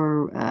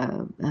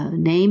your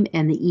name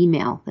and the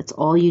email. That's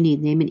all you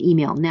need, name and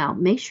email. Now,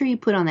 make sure you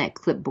put on that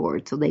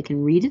clipboard so they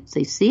can read it,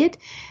 they see it,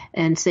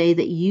 and say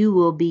that you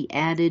will be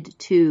added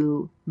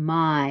to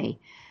my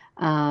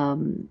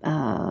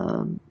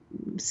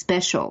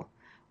special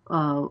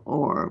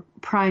or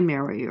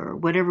primary or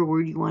whatever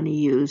word you want to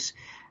use,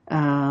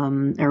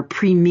 or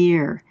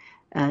premier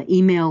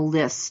email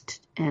list.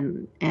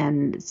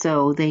 And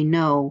so they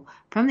know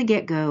from the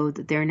get-go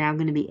that they're now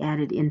going to be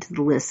added into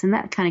the list. And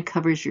that kind of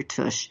covers your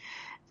tush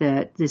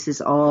that this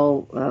is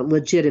all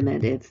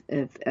legitimate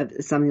if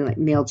something like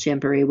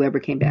MailChimp or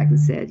AWeber came back and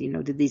said,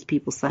 did these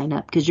people sign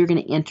up? Because you're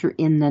going to enter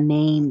in the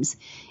names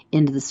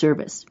into the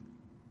service.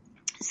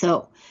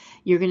 So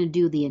you're going to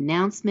do the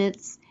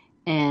announcements,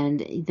 and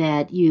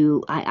that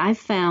I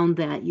found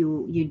that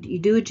you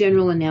do a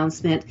general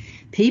announcement.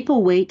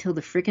 People wait till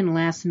the frickin'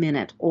 last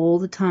minute all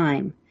the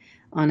time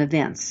on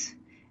events.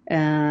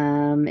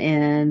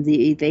 And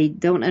they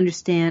don't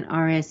understand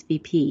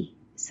RSVP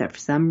for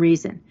some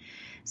reason.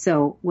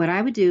 So what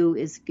I would do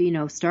is,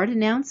 start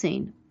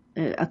announcing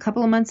a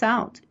couple of months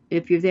out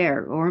if you're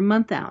there, or a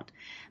month out.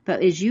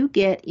 But as you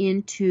get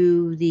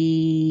into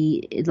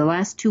the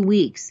last 2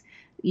 weeks,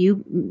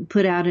 you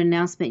put out an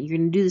announcement. You're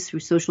going to do this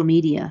through social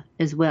media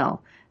as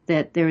well,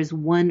 that there is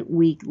 1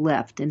 week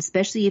left. And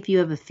especially if you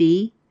have a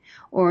fee,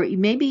 or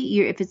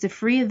maybe if it's a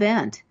free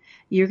event,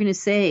 you're going to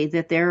say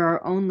that there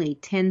are only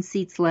 10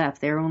 seats left.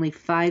 There are only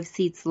 5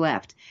 seats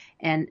left.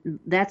 And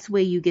that's the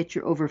way you get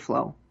your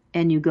overflow.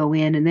 And you go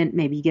in, and then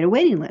maybe you get a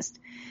waiting list.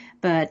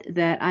 But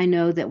that I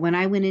know that when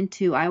I went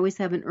into, I always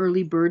have an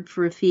early bird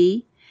for a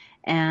fee.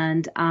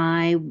 And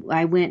I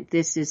went,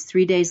 this is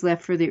 3 days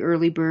left for the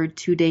early bird,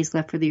 2 days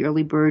left for the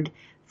early bird,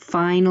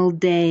 final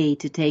day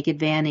to take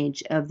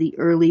advantage of the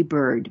early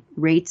bird.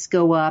 Rates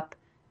go up,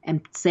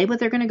 and say what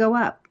they're going to go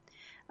up.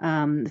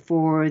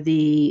 For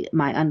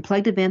my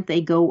Unplugged event,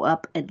 they go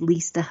up at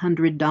least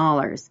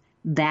 $100.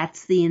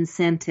 That's the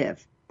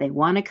incentive. They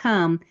want to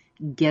come,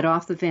 get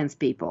off the fence,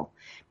 people,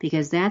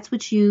 because that's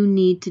what you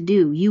need to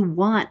do. You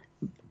want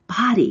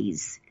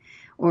bodies,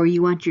 or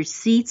you want your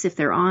seats, if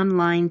they're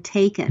online,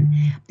 taken.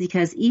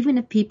 Because even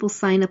if people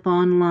sign up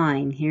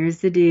online, here's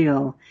the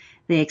deal,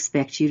 they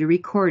expect you to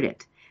record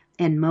it.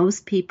 And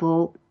most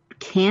people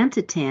can't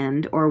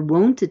attend or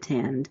won't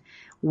attend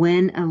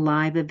when a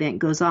live event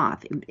goes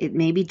off. It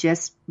may be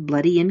just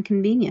bloody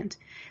inconvenient.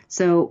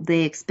 So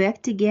they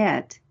expect to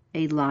get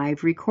a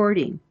live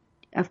recording.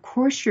 Of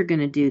course you're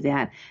going to do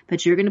that,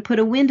 but you're going to put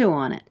a window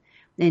on it.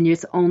 And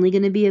it's only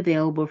going to be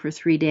available for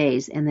 3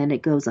 days, and then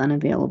it goes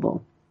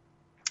unavailable.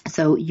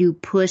 So you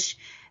push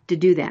to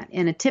do that.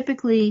 And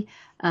typically,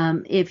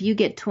 if you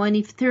get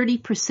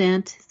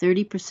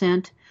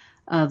 30%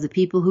 of the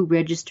people who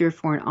register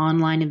for an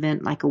online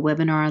event, like a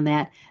webinar on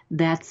that,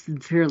 that's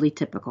fairly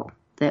typical.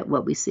 That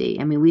what we see.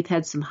 I mean, we've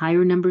had some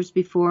higher numbers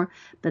before,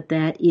 but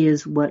that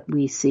is what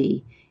we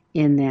see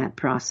in that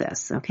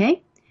process.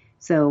 Okay?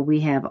 So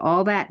we have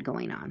all that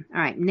going on. All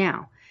right.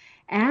 Now,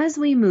 as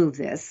we move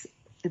this,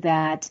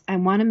 that I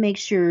want to make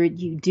sure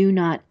you do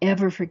not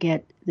ever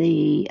forget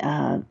the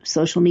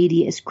social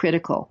media is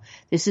critical.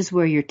 This is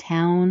where your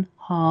town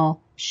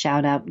hall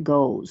shout out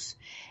goes.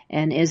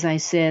 And as I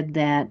said,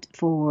 that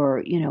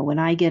for, when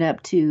I get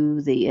up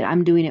to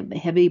I'm doing it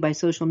heavy by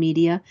social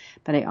media,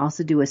 but I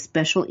also do a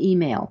special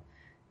email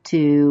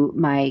to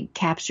my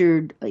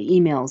captured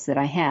emails that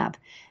I have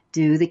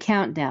do the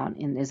countdown.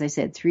 And as I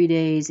said, 3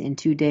 days, in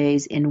 2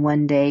 days, in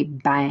 1 day,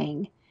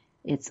 bang,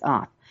 it's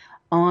off.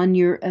 On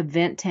your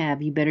event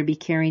tab, you better be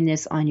carrying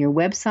this on your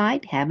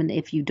website.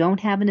 If you don't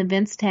have an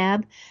events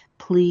tab,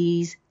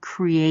 please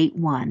create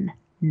one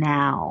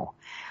now.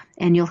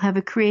 And you'll have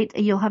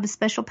a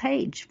special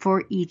page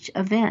for each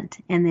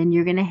event. And then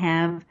you're going to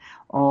have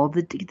all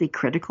the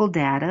critical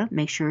data.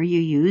 Make sure you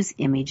use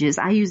images.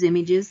 I use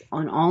images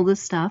on all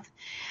this stuff.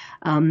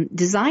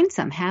 Design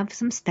some, have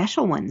some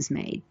special ones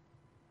made.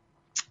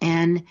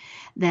 And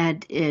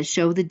that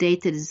show the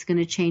date that it's going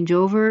to change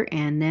over.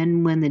 And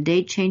then when the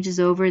date changes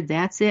over,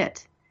 that's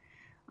it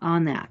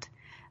on that.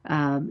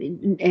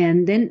 And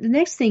then the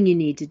next thing you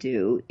need to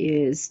do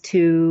is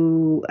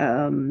you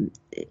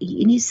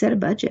need to set a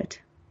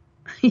budget.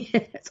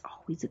 It's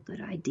always a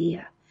good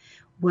idea.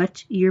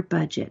 What's your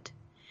budget?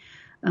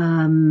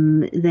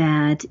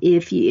 That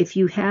if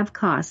you have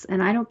costs,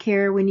 and I don't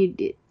care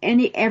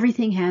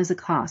everything has a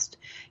cost.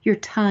 Your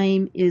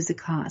time is a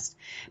cost,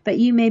 but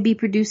you may be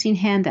producing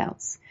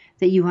handouts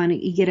that you want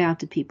to get out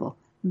to people.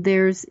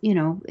 There's,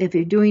 if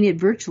you're doing it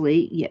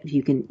virtually,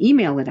 you can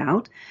email it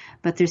out,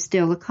 but there's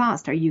still a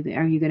cost. Are you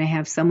going to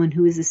have someone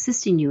who is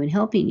assisting you and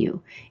helping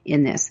you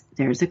in this?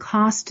 There's a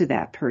cost to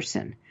that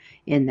person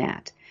in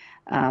that.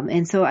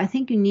 And so I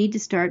think you need to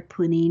start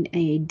putting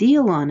a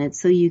deal on it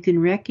so you can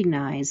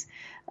recognize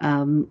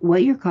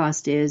what your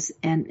cost is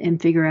and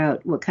figure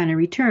out what kind of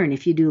return.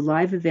 If you do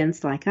live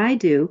events like I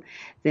do,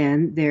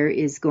 then there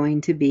is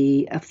going to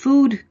be a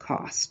food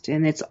cost,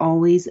 and it's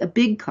always a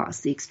big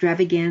cost. The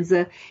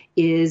extravaganza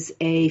is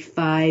a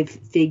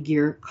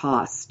 5-figure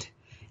cost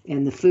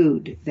and the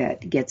food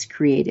that gets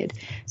created.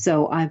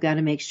 So I've got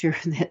to make sure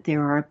that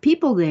there are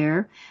people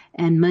there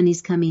and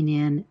money's coming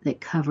in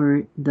that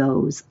cover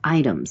those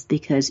items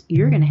because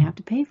you're going to have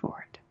to pay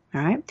for it.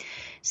 All right.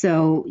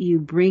 So you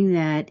bring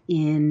that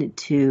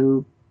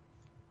into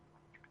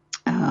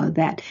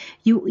that.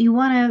 You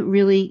want to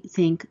really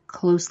think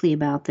closely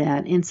about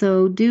that. And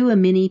so do a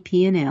mini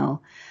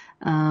P&L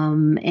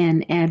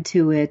and add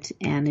to it.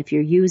 And if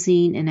you're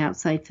using an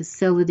outside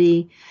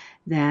facility,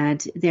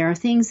 that there are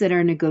things that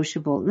are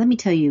negotiable. Let me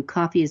tell you,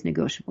 coffee is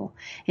negotiable.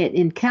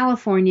 In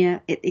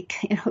California,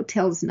 in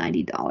hotels,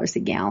 $90 a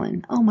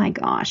gallon. Oh my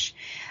gosh.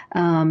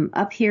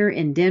 Up here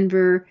in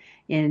Denver,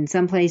 in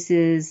some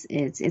places,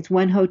 it's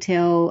one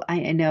hotel.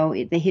 I know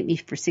they hit me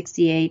for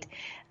 $68.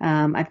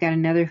 I've got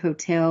another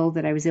hotel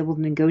that I was able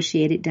to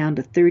negotiate it down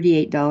to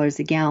 $38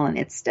 a gallon.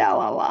 It's still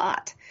a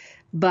lot,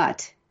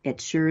 but it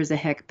sure is a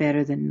heck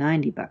better than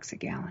 $90 a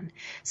gallon.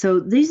 So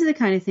these are the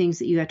kind of things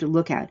that you have to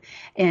look at.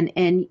 And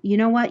you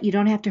know what? You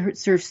don't have to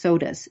serve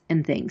sodas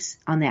and things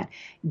on that.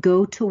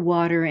 Go to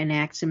water and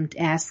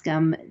ask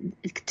them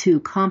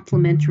to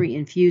complimentary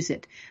infuse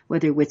it,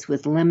 whether it's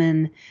with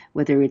lemon,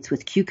 whether it's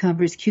with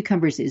cucumbers.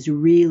 Cucumbers is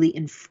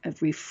really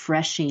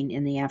refreshing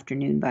in the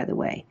afternoon, by the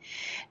way,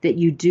 that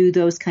you do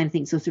those kind of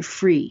things. Those are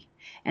free.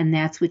 And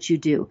that's what you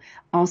do.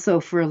 Also,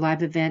 for a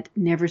live event,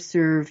 never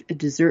serve a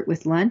dessert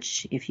with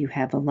lunch. If you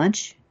have a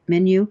lunch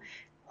menu,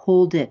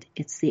 hold it.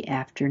 It's the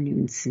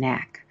afternoon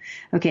snack.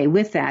 Okay,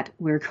 with that,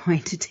 we're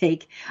going to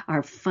take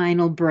our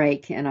final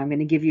break, and I'm going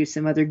to give you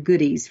some other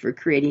goodies for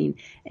creating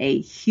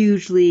a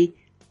hugely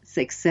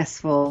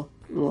successful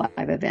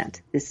live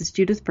event. This is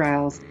Judith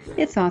Briles.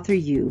 It's Author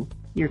You,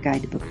 your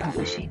guide to book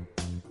publishing.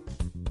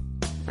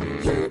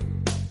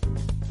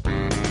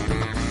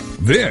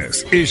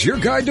 This is your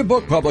guide to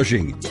book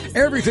publishing.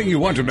 Everything you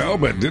want to know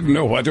but didn't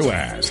know what to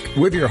ask.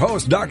 With your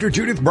host, Dr.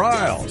 Judith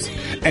Briles.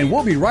 And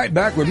we'll be right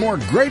back with more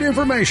great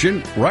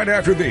information right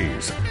after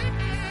these.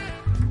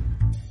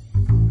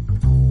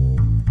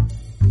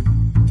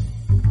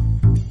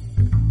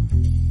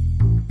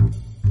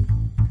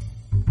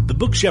 The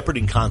book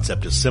shepherding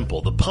concept is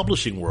simple. The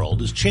publishing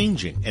world is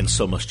changing, and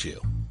so must you.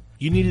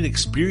 You need an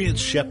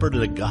experienced shepherd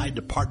and a guide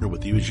to partner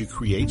with you as you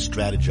create,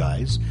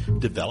 strategize,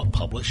 develop,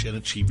 publish, and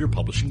achieve your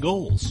publishing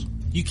goals.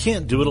 You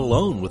can't do it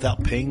alone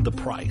without paying the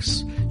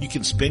price. You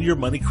can spend your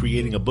money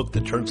creating a book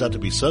that turns out to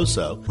be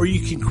so-so, or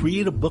you can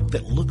create a book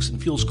that looks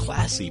and feels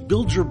classy,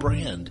 builds your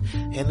brand,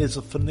 and is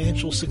a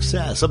financial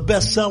success, a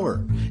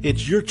bestseller.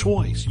 It's your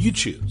choice. You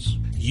choose.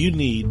 You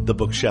need the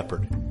book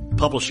shepherd.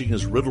 Publishing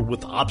is riddled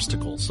with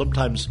obstacles,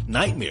 sometimes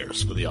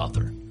nightmares for the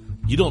author.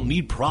 You don't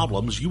need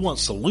problems. You want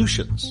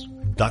solutions.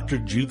 Dr.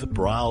 Judith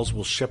Briles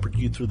will shepherd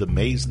you through the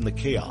maze and the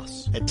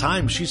chaos. At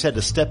times, she's had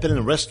to step in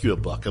and rescue a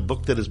book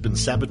that has been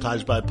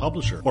sabotaged by a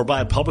publisher or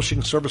by a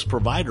publishing service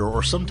provider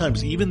or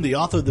sometimes even the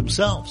author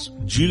themselves.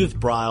 Judith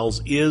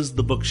Briles is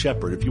the book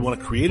shepherd if you want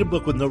to create a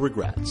book with no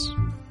regrets.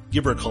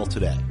 Give her a call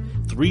today,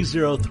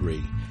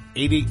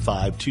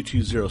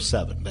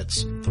 303-885-2207.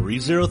 That's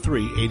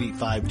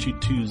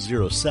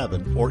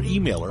 303-885-2207, or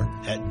email her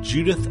at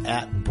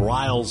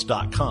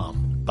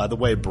judith@briles.com. By the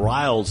way,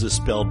 Briles is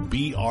spelled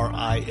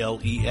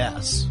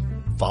B-R-I-L-E-S.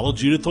 Follow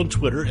Judith on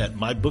Twitter at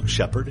My Book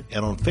Shepherd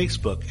and on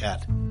Facebook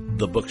at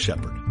The Book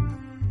Shepherd.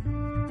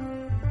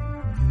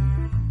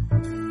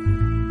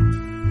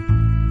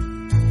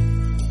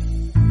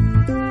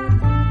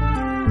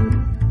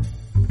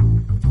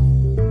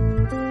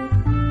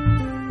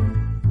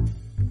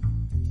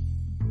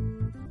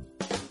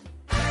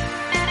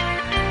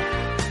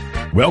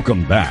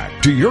 Welcome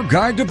back to your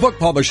guide to book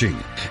publishing.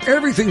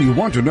 Everything you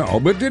want to know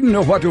but didn't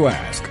know what to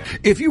ask.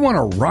 If you want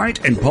to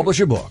write and publish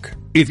a book,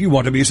 if you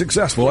want to be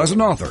successful as an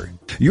author,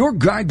 your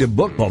guide to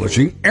book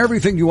publishing,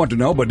 everything you want to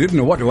know but didn't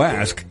know what to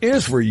ask,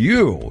 is for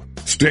you.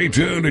 Stay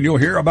tuned and you'll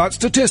hear about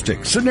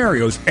statistics,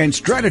 scenarios, and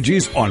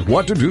strategies on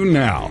what to do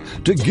now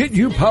to get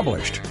you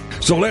published.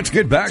 So let's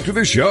get back to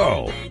the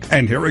show.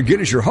 And here again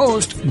is your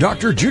host,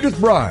 Dr. Judith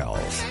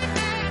Briles.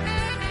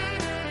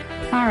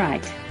 All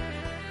right.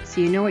 So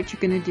you know what you're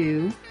going to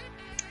do.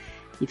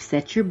 You've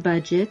set your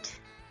budget.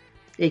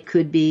 It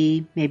could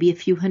be maybe a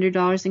few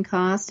 $100s in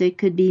cost. It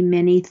could be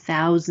many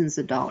thousands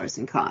of dollars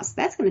in cost.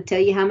 That's going to tell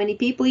you how many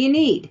people you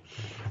need.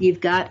 You've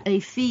got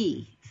a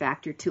fee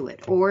factor to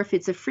it. Or if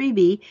it's a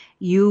freebie,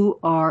 you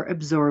are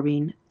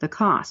absorbing the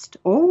cost.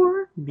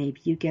 Or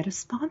maybe you get a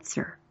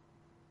sponsor.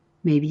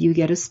 We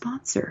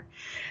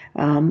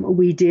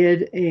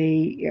did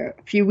a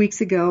few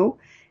weeks ago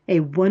a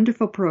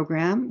wonderful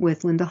program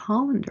with Linda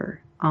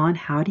Hollander on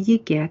how do you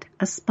get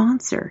a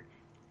sponsor.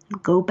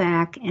 Go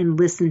back and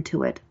listen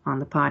to it on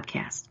the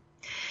podcast.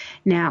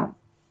 Now,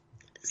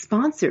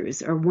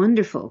 sponsors are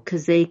wonderful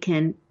because they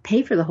can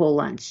pay for the whole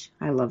lunch.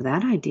 I love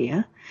that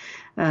idea.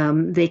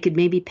 They could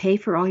maybe pay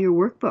for all your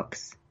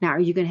workbooks. Now, are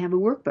you going to have a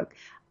workbook?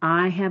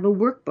 I have a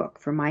workbook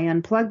for my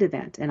Unplugged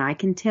event, and I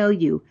can tell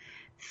you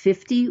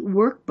 50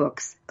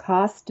 workbooks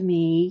cost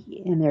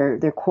me, and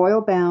they're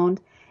coil bound,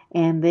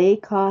 and they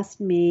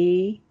cost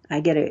me, I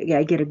get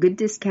a good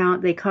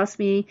discount. They cost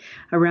me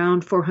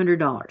around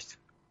 $400.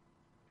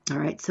 All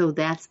right, so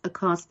that's a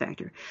cost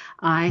factor.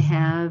 I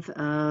have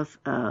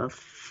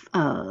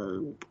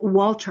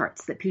wall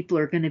charts that people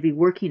are going to be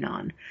working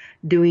on,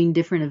 doing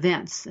different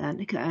events,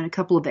 and a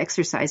couple of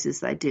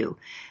exercises I do.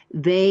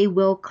 They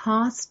will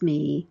cost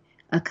me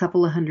a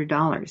couple of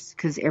 $100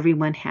 because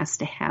everyone has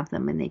to have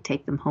them and they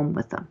take them home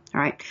with them.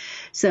 All right.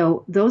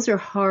 So those are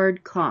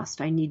hard costs.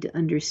 I need to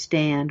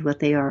understand what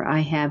they are. I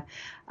have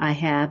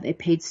a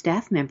paid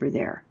staff member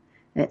there.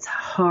 That's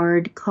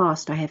hard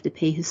cost. I have to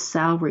pay his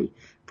salary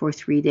for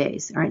 3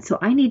 days. All right. So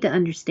I need to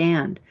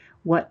understand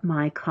what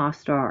my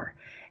costs are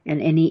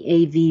and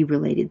any AV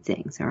related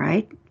things. All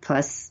right.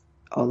 Plus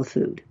all the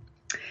food.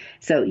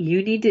 So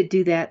you need to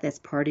do that. That's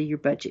part of your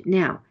budget.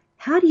 Now,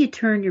 how do you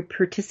turn your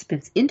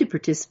participants into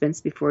participants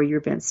before your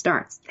event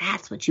starts?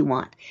 That's what you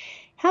want.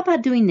 How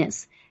about doing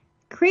this?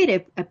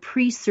 Create a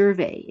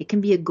pre-survey. It can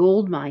be a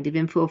gold mine of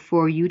info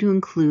for you to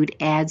include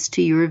ads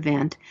to your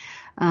event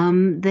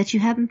that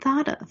you haven't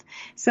thought of.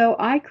 So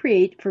I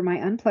create, for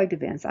my Unplugged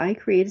events, I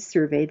create a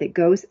survey that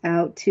goes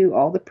out to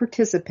all the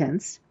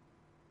participants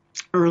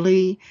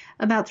early,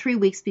 about 3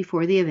 weeks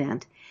before the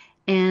event.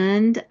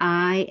 And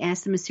I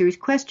ask them a series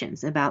of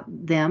questions about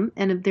them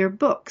and of their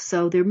books.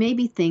 So there may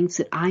be things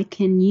that I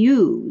can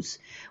use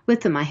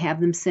with them. I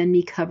have them send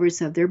me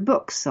covers of their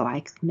books. So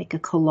I make a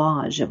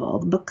collage of all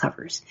the book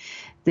covers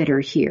that are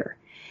here.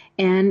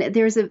 And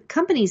there's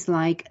companies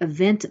like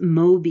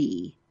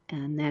EventMobi,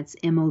 and that's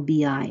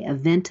M-O-B-I,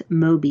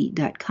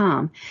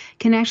 eventmobi.com,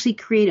 can actually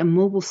create a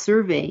mobile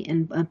survey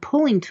and a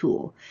polling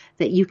tool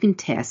that you can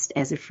test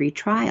as a free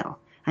trial.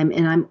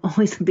 I'm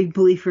always a big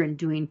believer in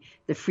doing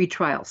the free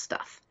trial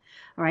stuff.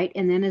 All right.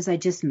 And then, as I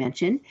just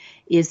mentioned,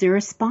 is there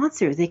a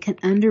sponsor that can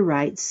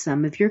underwrite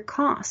some of your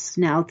costs?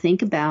 Now,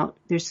 think about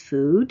there's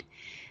food,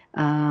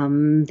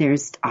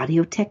 there's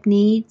audio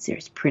techniques,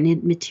 there's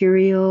printed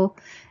material.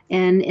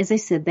 And as I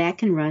said, that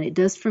can run, it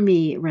does for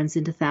me, it runs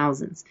into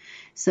thousands.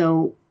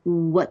 So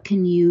what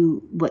can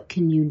you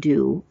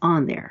do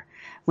on there?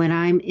 When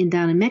I'm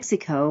down in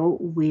Mexico,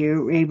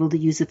 we're able to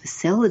use a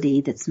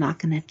facility that's not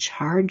going to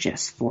charge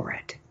us for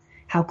it.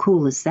 How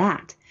cool is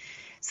that?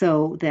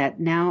 So that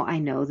now I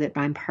know that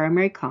my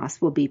primary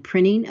cost will be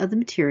printing of the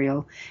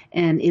material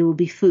and it will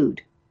be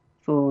food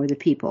for the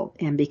people.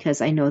 And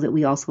because I know that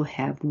we also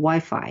have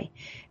Wi-Fi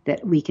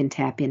that we can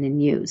tap in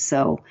and use.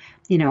 So,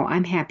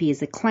 I'm happy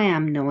as a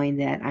clam knowing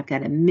that I've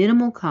got a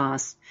minimal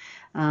cost.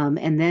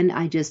 And then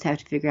I just have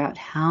to figure out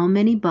how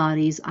many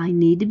bodies I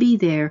need to be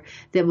there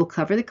that will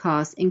cover the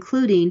cost,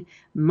 including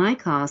my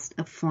cost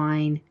of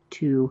flying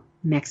to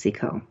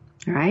Mexico.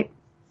 All right.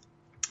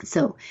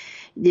 So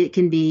it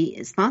can be,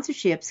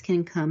 sponsorships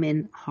can come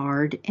in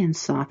hard and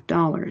soft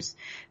dollars.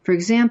 For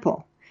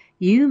example,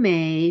 you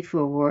may,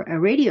 for a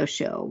radio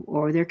show,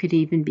 or there could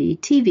even be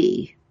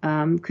TV,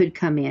 could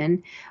come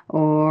in,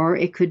 or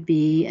it could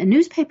be a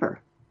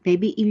newspaper.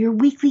 Maybe your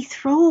weekly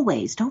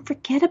throwaways. Don't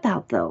forget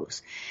about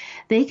those.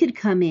 They could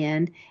come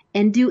in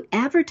and do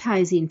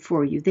advertising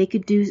for you. They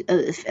could do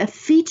a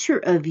feature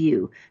of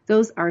you.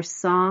 Those are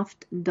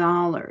soft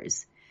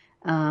dollars.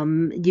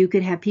 You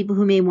could have people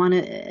who may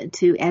want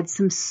to add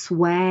some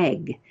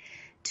swag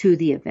to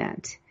the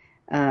event.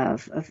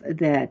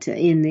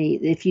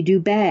 If you do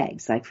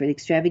bags, like for the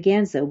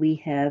extravaganza, we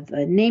have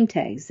name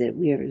tags that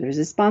there's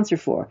a sponsor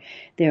for.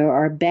 There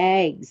are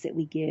bags that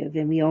we give,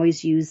 and we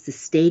always use the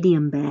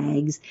stadium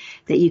bags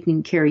that you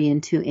can carry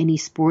into any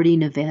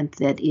sporting event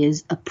that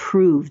is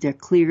approved. They're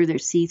clear, they're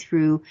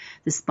see-through.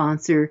 The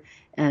sponsor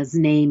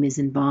name is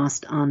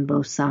embossed on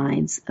both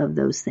sides of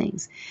those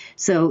things.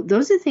 So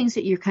those are the things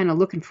that you're kind of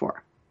looking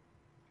for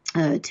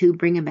to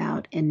bring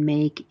about and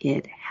make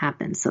it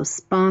happen. So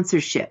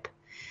sponsorship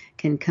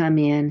can come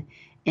in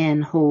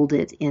and hold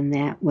it in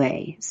that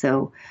way.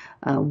 So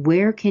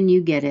where can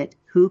you get it?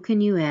 Who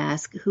can you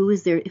ask?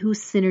 Who's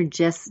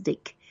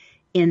synergistic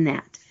in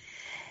that?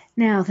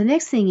 Now, the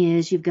next thing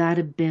is you've got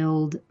to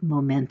build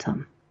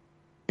momentum.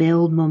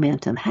 Build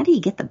momentum. How do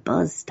you get the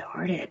buzz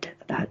started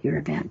about your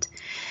event?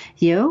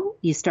 You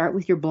start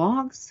with your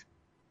blogs.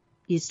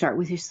 You start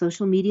with your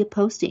social media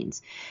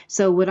postings.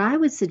 So what I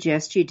would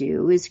suggest you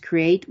do is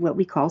create what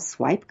we call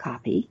swipe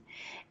copy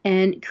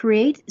and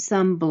create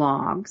some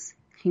blogs.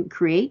 You can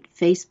create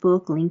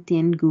Facebook,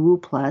 LinkedIn, Google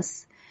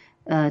Plus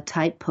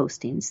type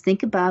postings.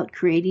 Think about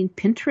creating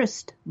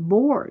Pinterest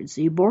boards.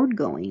 Are you board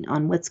going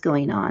on what's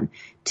going on?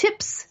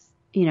 Tips,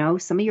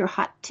 some of your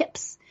hot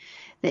tips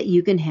that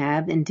you can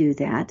have and do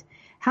that.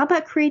 How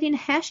about creating a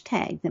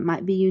hashtag that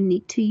might be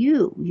unique to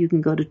you? You can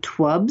go to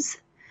twubs.com.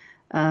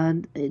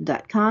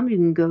 You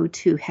can go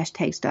to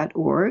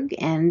hashtags.org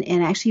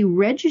and actually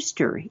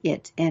register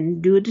it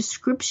and do a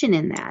description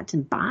in that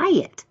and buy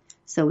it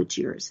so it's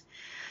yours.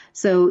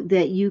 So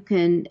that you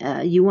can,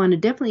 you want to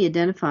definitely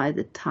identify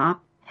the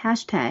top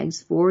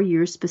hashtags for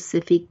your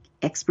specific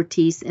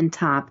expertise and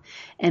top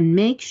and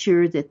make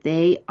sure that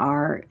they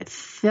are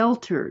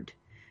filtered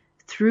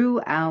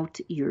throughout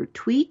your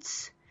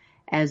tweets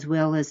as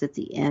well as at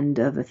the end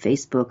of a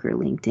Facebook or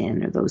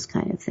LinkedIn or those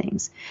kind of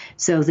things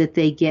so that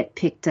they get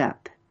picked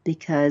up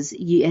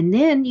and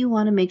then you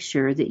want to make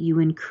sure that you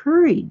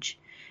encourage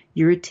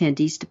your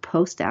attendees to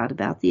post out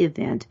about the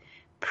event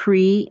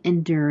pre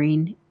and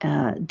during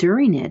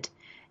it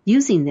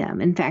using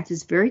them. In fact,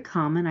 it's very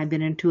common. I've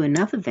been into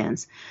enough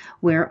events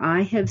where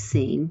I have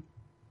seen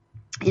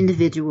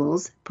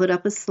individuals put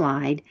up a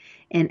slide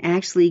and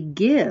actually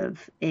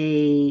give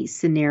a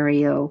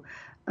scenario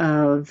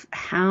of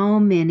how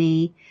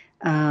many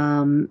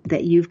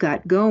that you've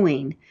got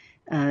going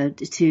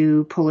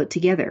to pull it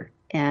together.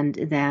 And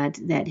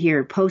that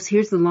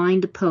here's the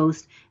line to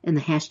post, and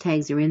the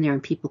hashtags are in there,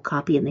 and people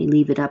copy and they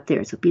leave it up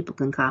there so people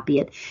can copy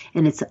it,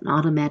 and it's an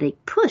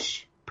automatic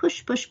push.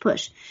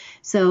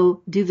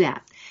 So do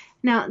that.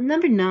 Now,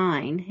 number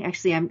 9,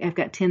 actually, I've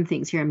got 10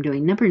 things here I'm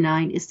doing. Number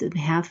 9 is to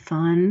have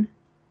fun.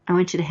 I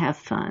want you to have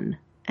fun,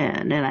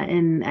 and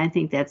I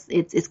think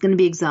it's going to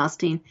be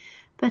exhausting,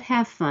 but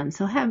have fun.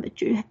 So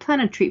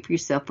plan a treat for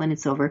yourself when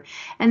it's over,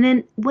 and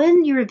then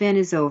when your event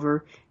is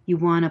over, you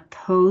want to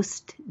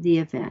post the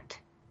event.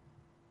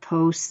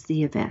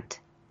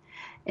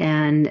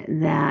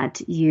 And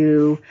that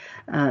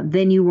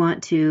then you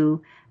want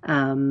to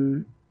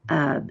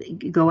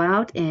go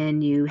out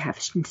and you have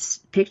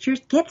pictures.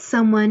 Get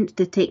someone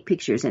to take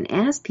pictures and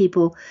ask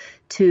people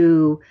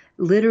to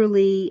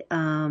literally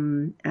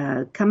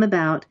come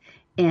about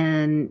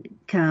and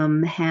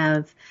come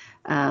have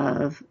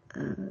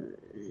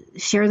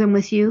share them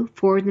with you,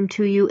 forward them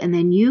to you, and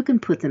then you can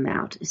put them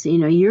out. So,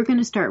 you're going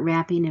to start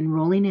wrapping and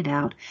rolling it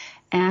out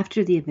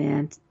after the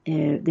event,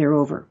 they're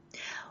over.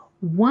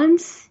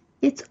 Once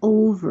it's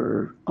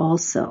over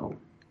also,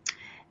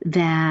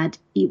 that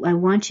I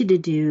want you to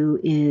do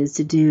is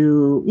to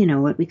do,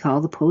 what we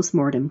call the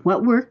postmortem.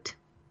 What worked?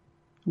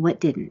 What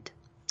didn't?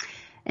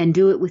 And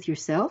do it with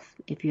yourself.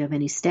 If you have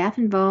any staff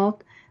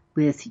involved,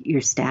 with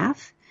your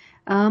staff.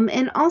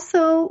 And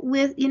also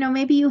with,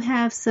 maybe you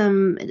have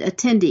some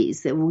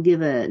attendees that will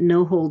give a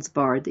no holds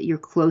barred that you're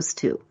close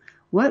to.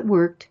 What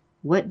worked?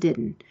 What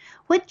didn't?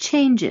 What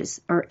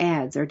changes or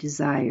adds are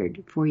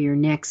desired for your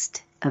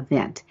next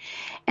event?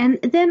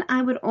 And then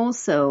I would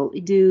also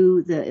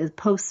do the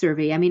post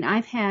survey. I mean,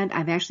 I've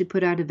actually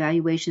put out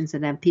evaluations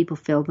and have people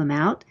fill them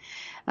out.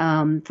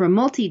 For a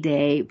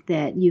multi-day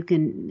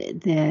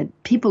that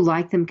people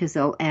like them because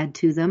they'll add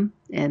to them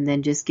and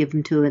then just give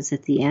them to us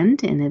at the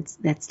end. And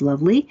that's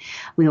lovely.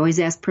 We always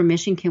ask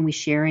permission. Can we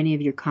share any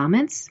of your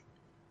comments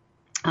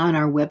on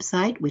our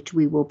website, which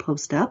we will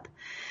post up,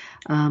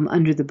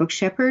 under the Book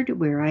Shepherd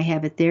where I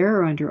have it there,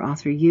 or under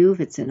Author U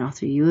if it's an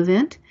Author U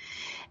event.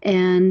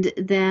 And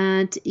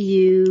that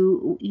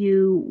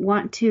you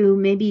want to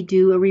maybe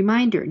do a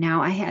reminder.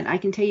 Now I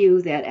can tell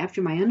you that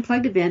after my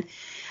Unplugged event,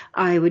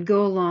 I would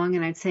go along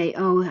and I'd say,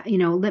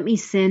 let me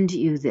send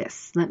you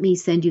this. Let me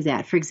send you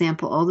that. For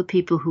example, all the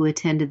people who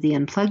attended the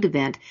Unplugged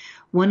event,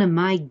 one of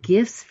my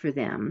gifts for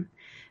them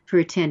for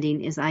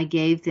attending is I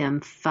gave them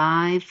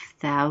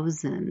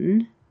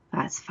 5,000,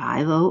 that's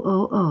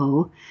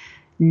 5,000,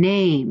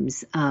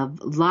 names of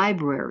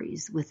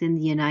libraries within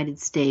the United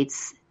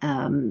States,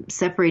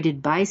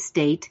 separated by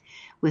state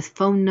with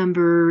phone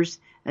numbers,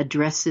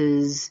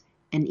 addresses,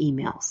 and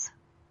emails.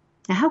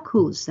 Now, how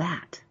cool is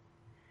that?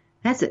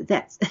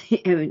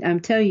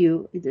 I'm telling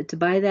you, to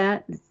buy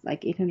that, it's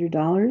like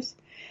 $800.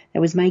 That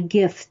was my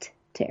gift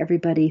to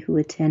everybody who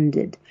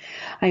attended.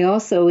 I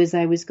also, as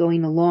I was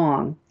going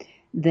along,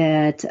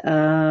 that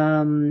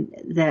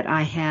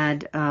I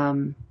had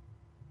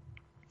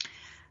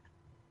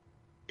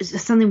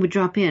something would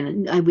drop in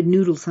and I would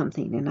noodle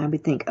something and I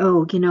would think,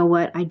 oh, you know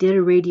what? I did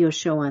a radio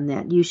show on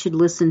that. You should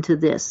listen to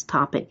this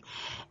topic.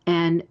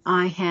 And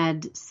I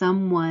had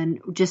someone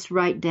just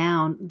write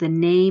down the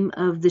name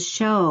of the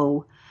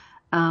show.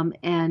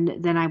 And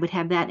then I would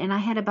have that. And I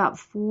had about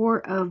 4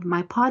 of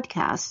my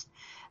podcasts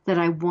that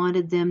I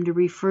wanted them to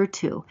refer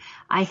to.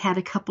 I had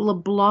a couple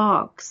of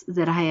blogs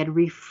that I had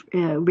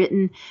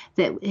written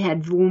that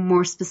had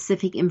more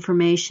specific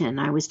information.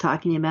 I was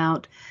talking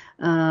about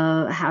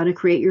how to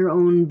create your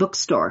own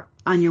bookstore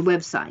on your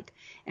website.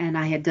 And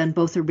I had done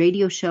both a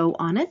radio show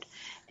on it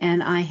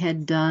and I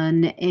had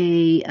done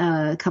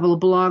a couple of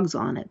blogs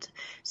on it.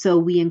 So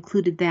we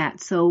included that.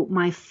 So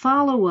my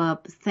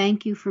follow-up,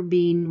 thank you for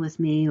being with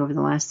me over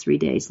the last 3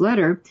 days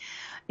letter,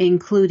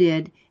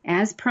 included,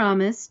 as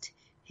promised,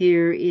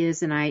 here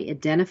is, and I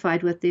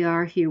identified what they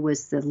are. Here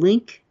was the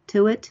link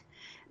to it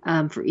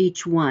for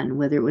each one,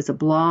 whether it was a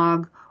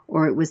blog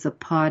or it was a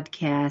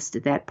podcast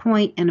at that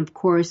point. And of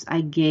course,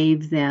 I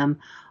gave them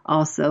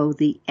also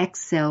the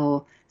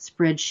Excel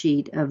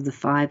spreadsheet of the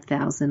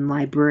 5,000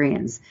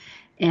 librarians.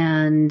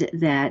 And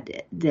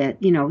that,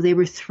 you know, they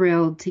were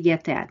thrilled to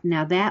get that.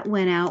 Now that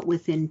went out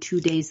within 2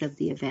 days of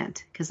the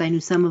event because I knew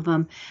some of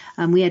them.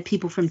 We had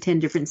people from 10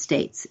 different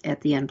states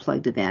at the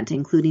Unplugged event,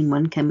 including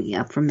one coming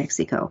up from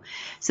Mexico.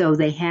 So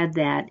they had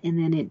that and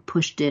then it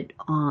pushed it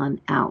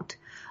on out.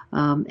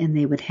 And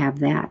they would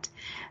have that.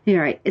 All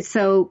right.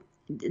 So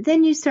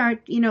then you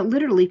start, you know,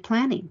 literally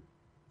planning.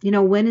 You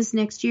know, when is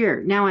next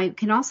year? Now, I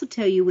can also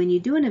tell you when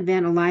you do an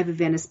event, a live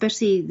event,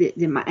 especially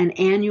an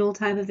annual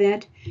type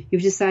event,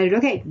 you've decided,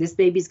 okay, this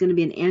baby's going to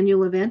be an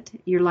annual event,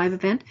 your live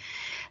event,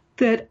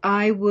 that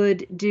I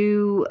would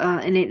do,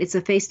 and it's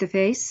a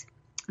face-to-face,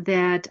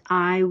 that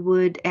I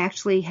would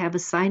actually have a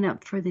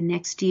sign-up for the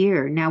next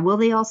year. Now, will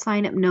they all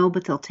sign up? No,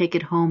 but they'll take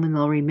it home and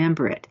they'll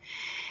remember it.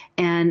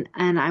 And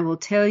I will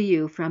tell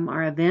you from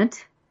our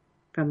event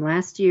from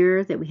last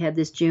year that we had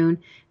this June,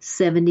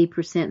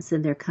 70%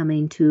 said they're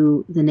coming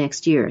to the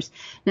next year's.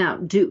 Now,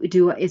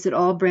 is it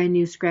all brand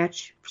new,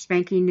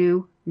 spanking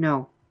new?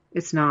 No,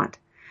 it's not.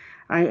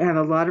 I have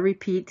a lot of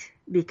repeat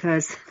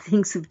because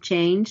things have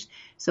changed,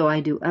 so I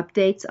do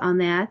updates on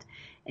that.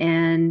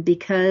 And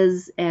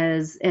because,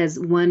 as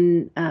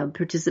one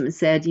participant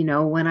said, you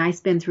know, when I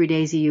spend 3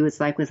 days with you, it's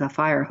like with a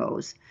fire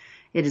hose.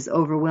 It is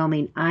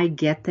overwhelming. I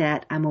get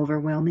that I'm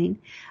overwhelming.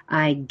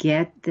 I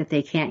get that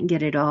they can't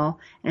get it all,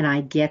 and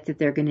I get that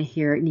they're going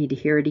to need to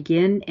hear it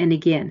again and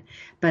again.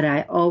 But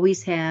I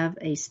always have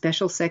a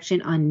special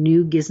section on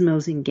new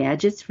gizmos and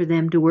gadgets for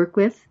them to work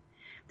with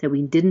that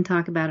we didn't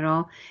talk about at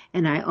all.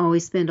 And I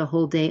always spend a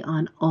whole day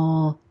on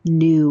all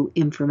new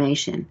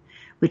information,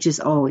 which is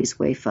always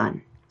way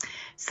fun.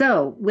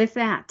 So with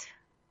that,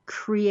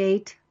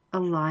 create a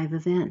live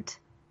event,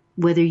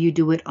 whether you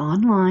do it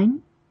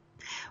online,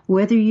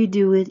 whether you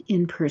do it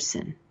in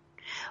person,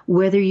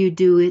 whether you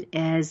do it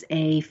as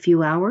a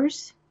few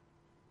hours,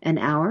 an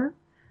hour,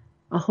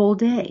 a whole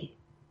day,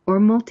 or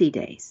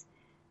multi-days.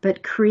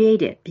 But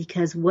create it,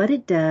 because what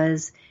it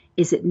does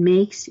is it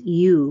makes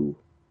you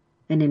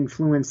an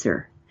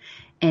influencer.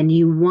 And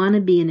you want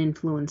to be an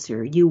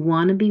influencer. You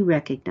want to be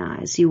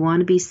recognized. You want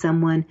to be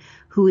someone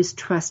who is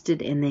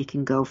trusted and they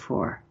can go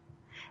for.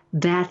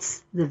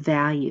 That's the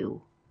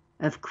value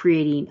of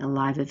creating a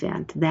live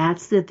event.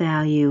 That's the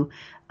value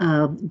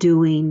of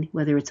doing,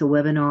 whether it's a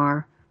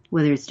webinar,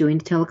 whether it's doing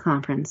a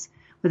teleconference,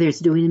 whether it's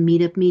doing a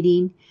meetup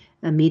meeting,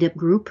 a meetup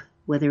group,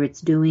 whether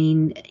it's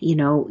doing, you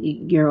know,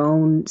 your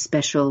own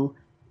special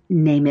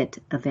name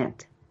it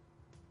event.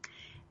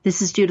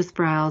 This is Judith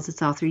Briles.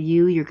 It's Author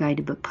You, your guide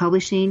to book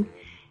publishing.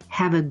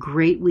 Have a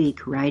great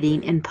week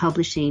writing and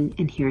publishing,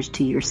 and here's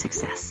to your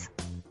success.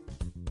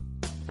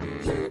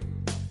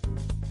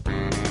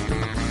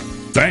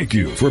 Thank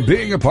you for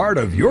being a part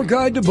of Your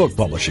Guide to Book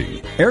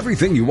Publishing.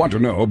 Everything you want to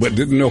know but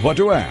didn't know what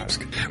to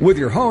ask. With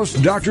your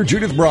host, Dr.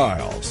 Judith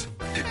Briles.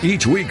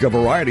 Each week, a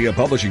variety of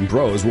publishing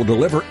pros will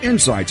deliver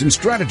insights and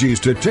strategies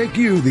to take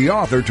you, the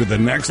author, to the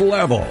next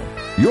level.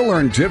 You'll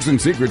learn tips and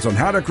secrets on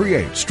how to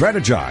create,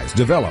 strategize,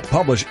 develop,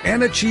 publish,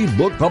 and achieve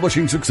book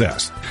publishing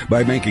success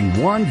by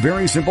making one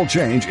very simple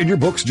change in your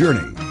book's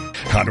journey.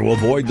 How to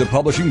avoid the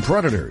publishing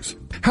predators.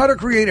 How to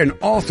create an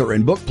author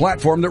and book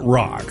platform that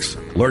rocks.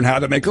 Learn how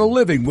to make a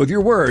living with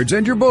your words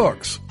and your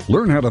books.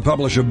 Learn how to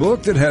publish a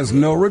book that has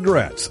no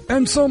regrets,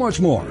 and so much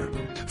more.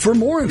 For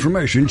more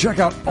information, check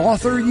out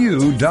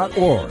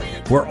AuthorU.org,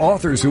 where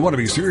authors who want to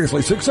be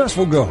seriously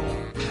successful go.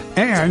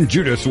 And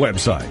Judith's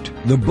website,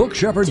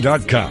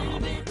 thebookshepherd.com.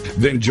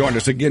 Then join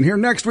us again here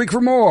next week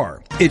for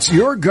more. It's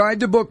Your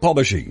Guide to Book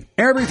Publishing.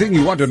 Everything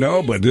you want to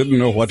know but didn't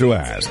know what to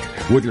ask.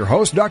 With your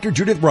host, Dr.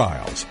 Judith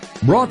Briles.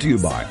 Brought to you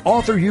by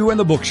Author You and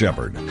the Book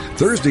Shepherd.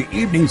 Thursday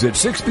evenings at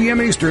 6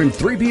 p.m. Eastern,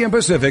 3 p.m.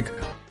 Pacific,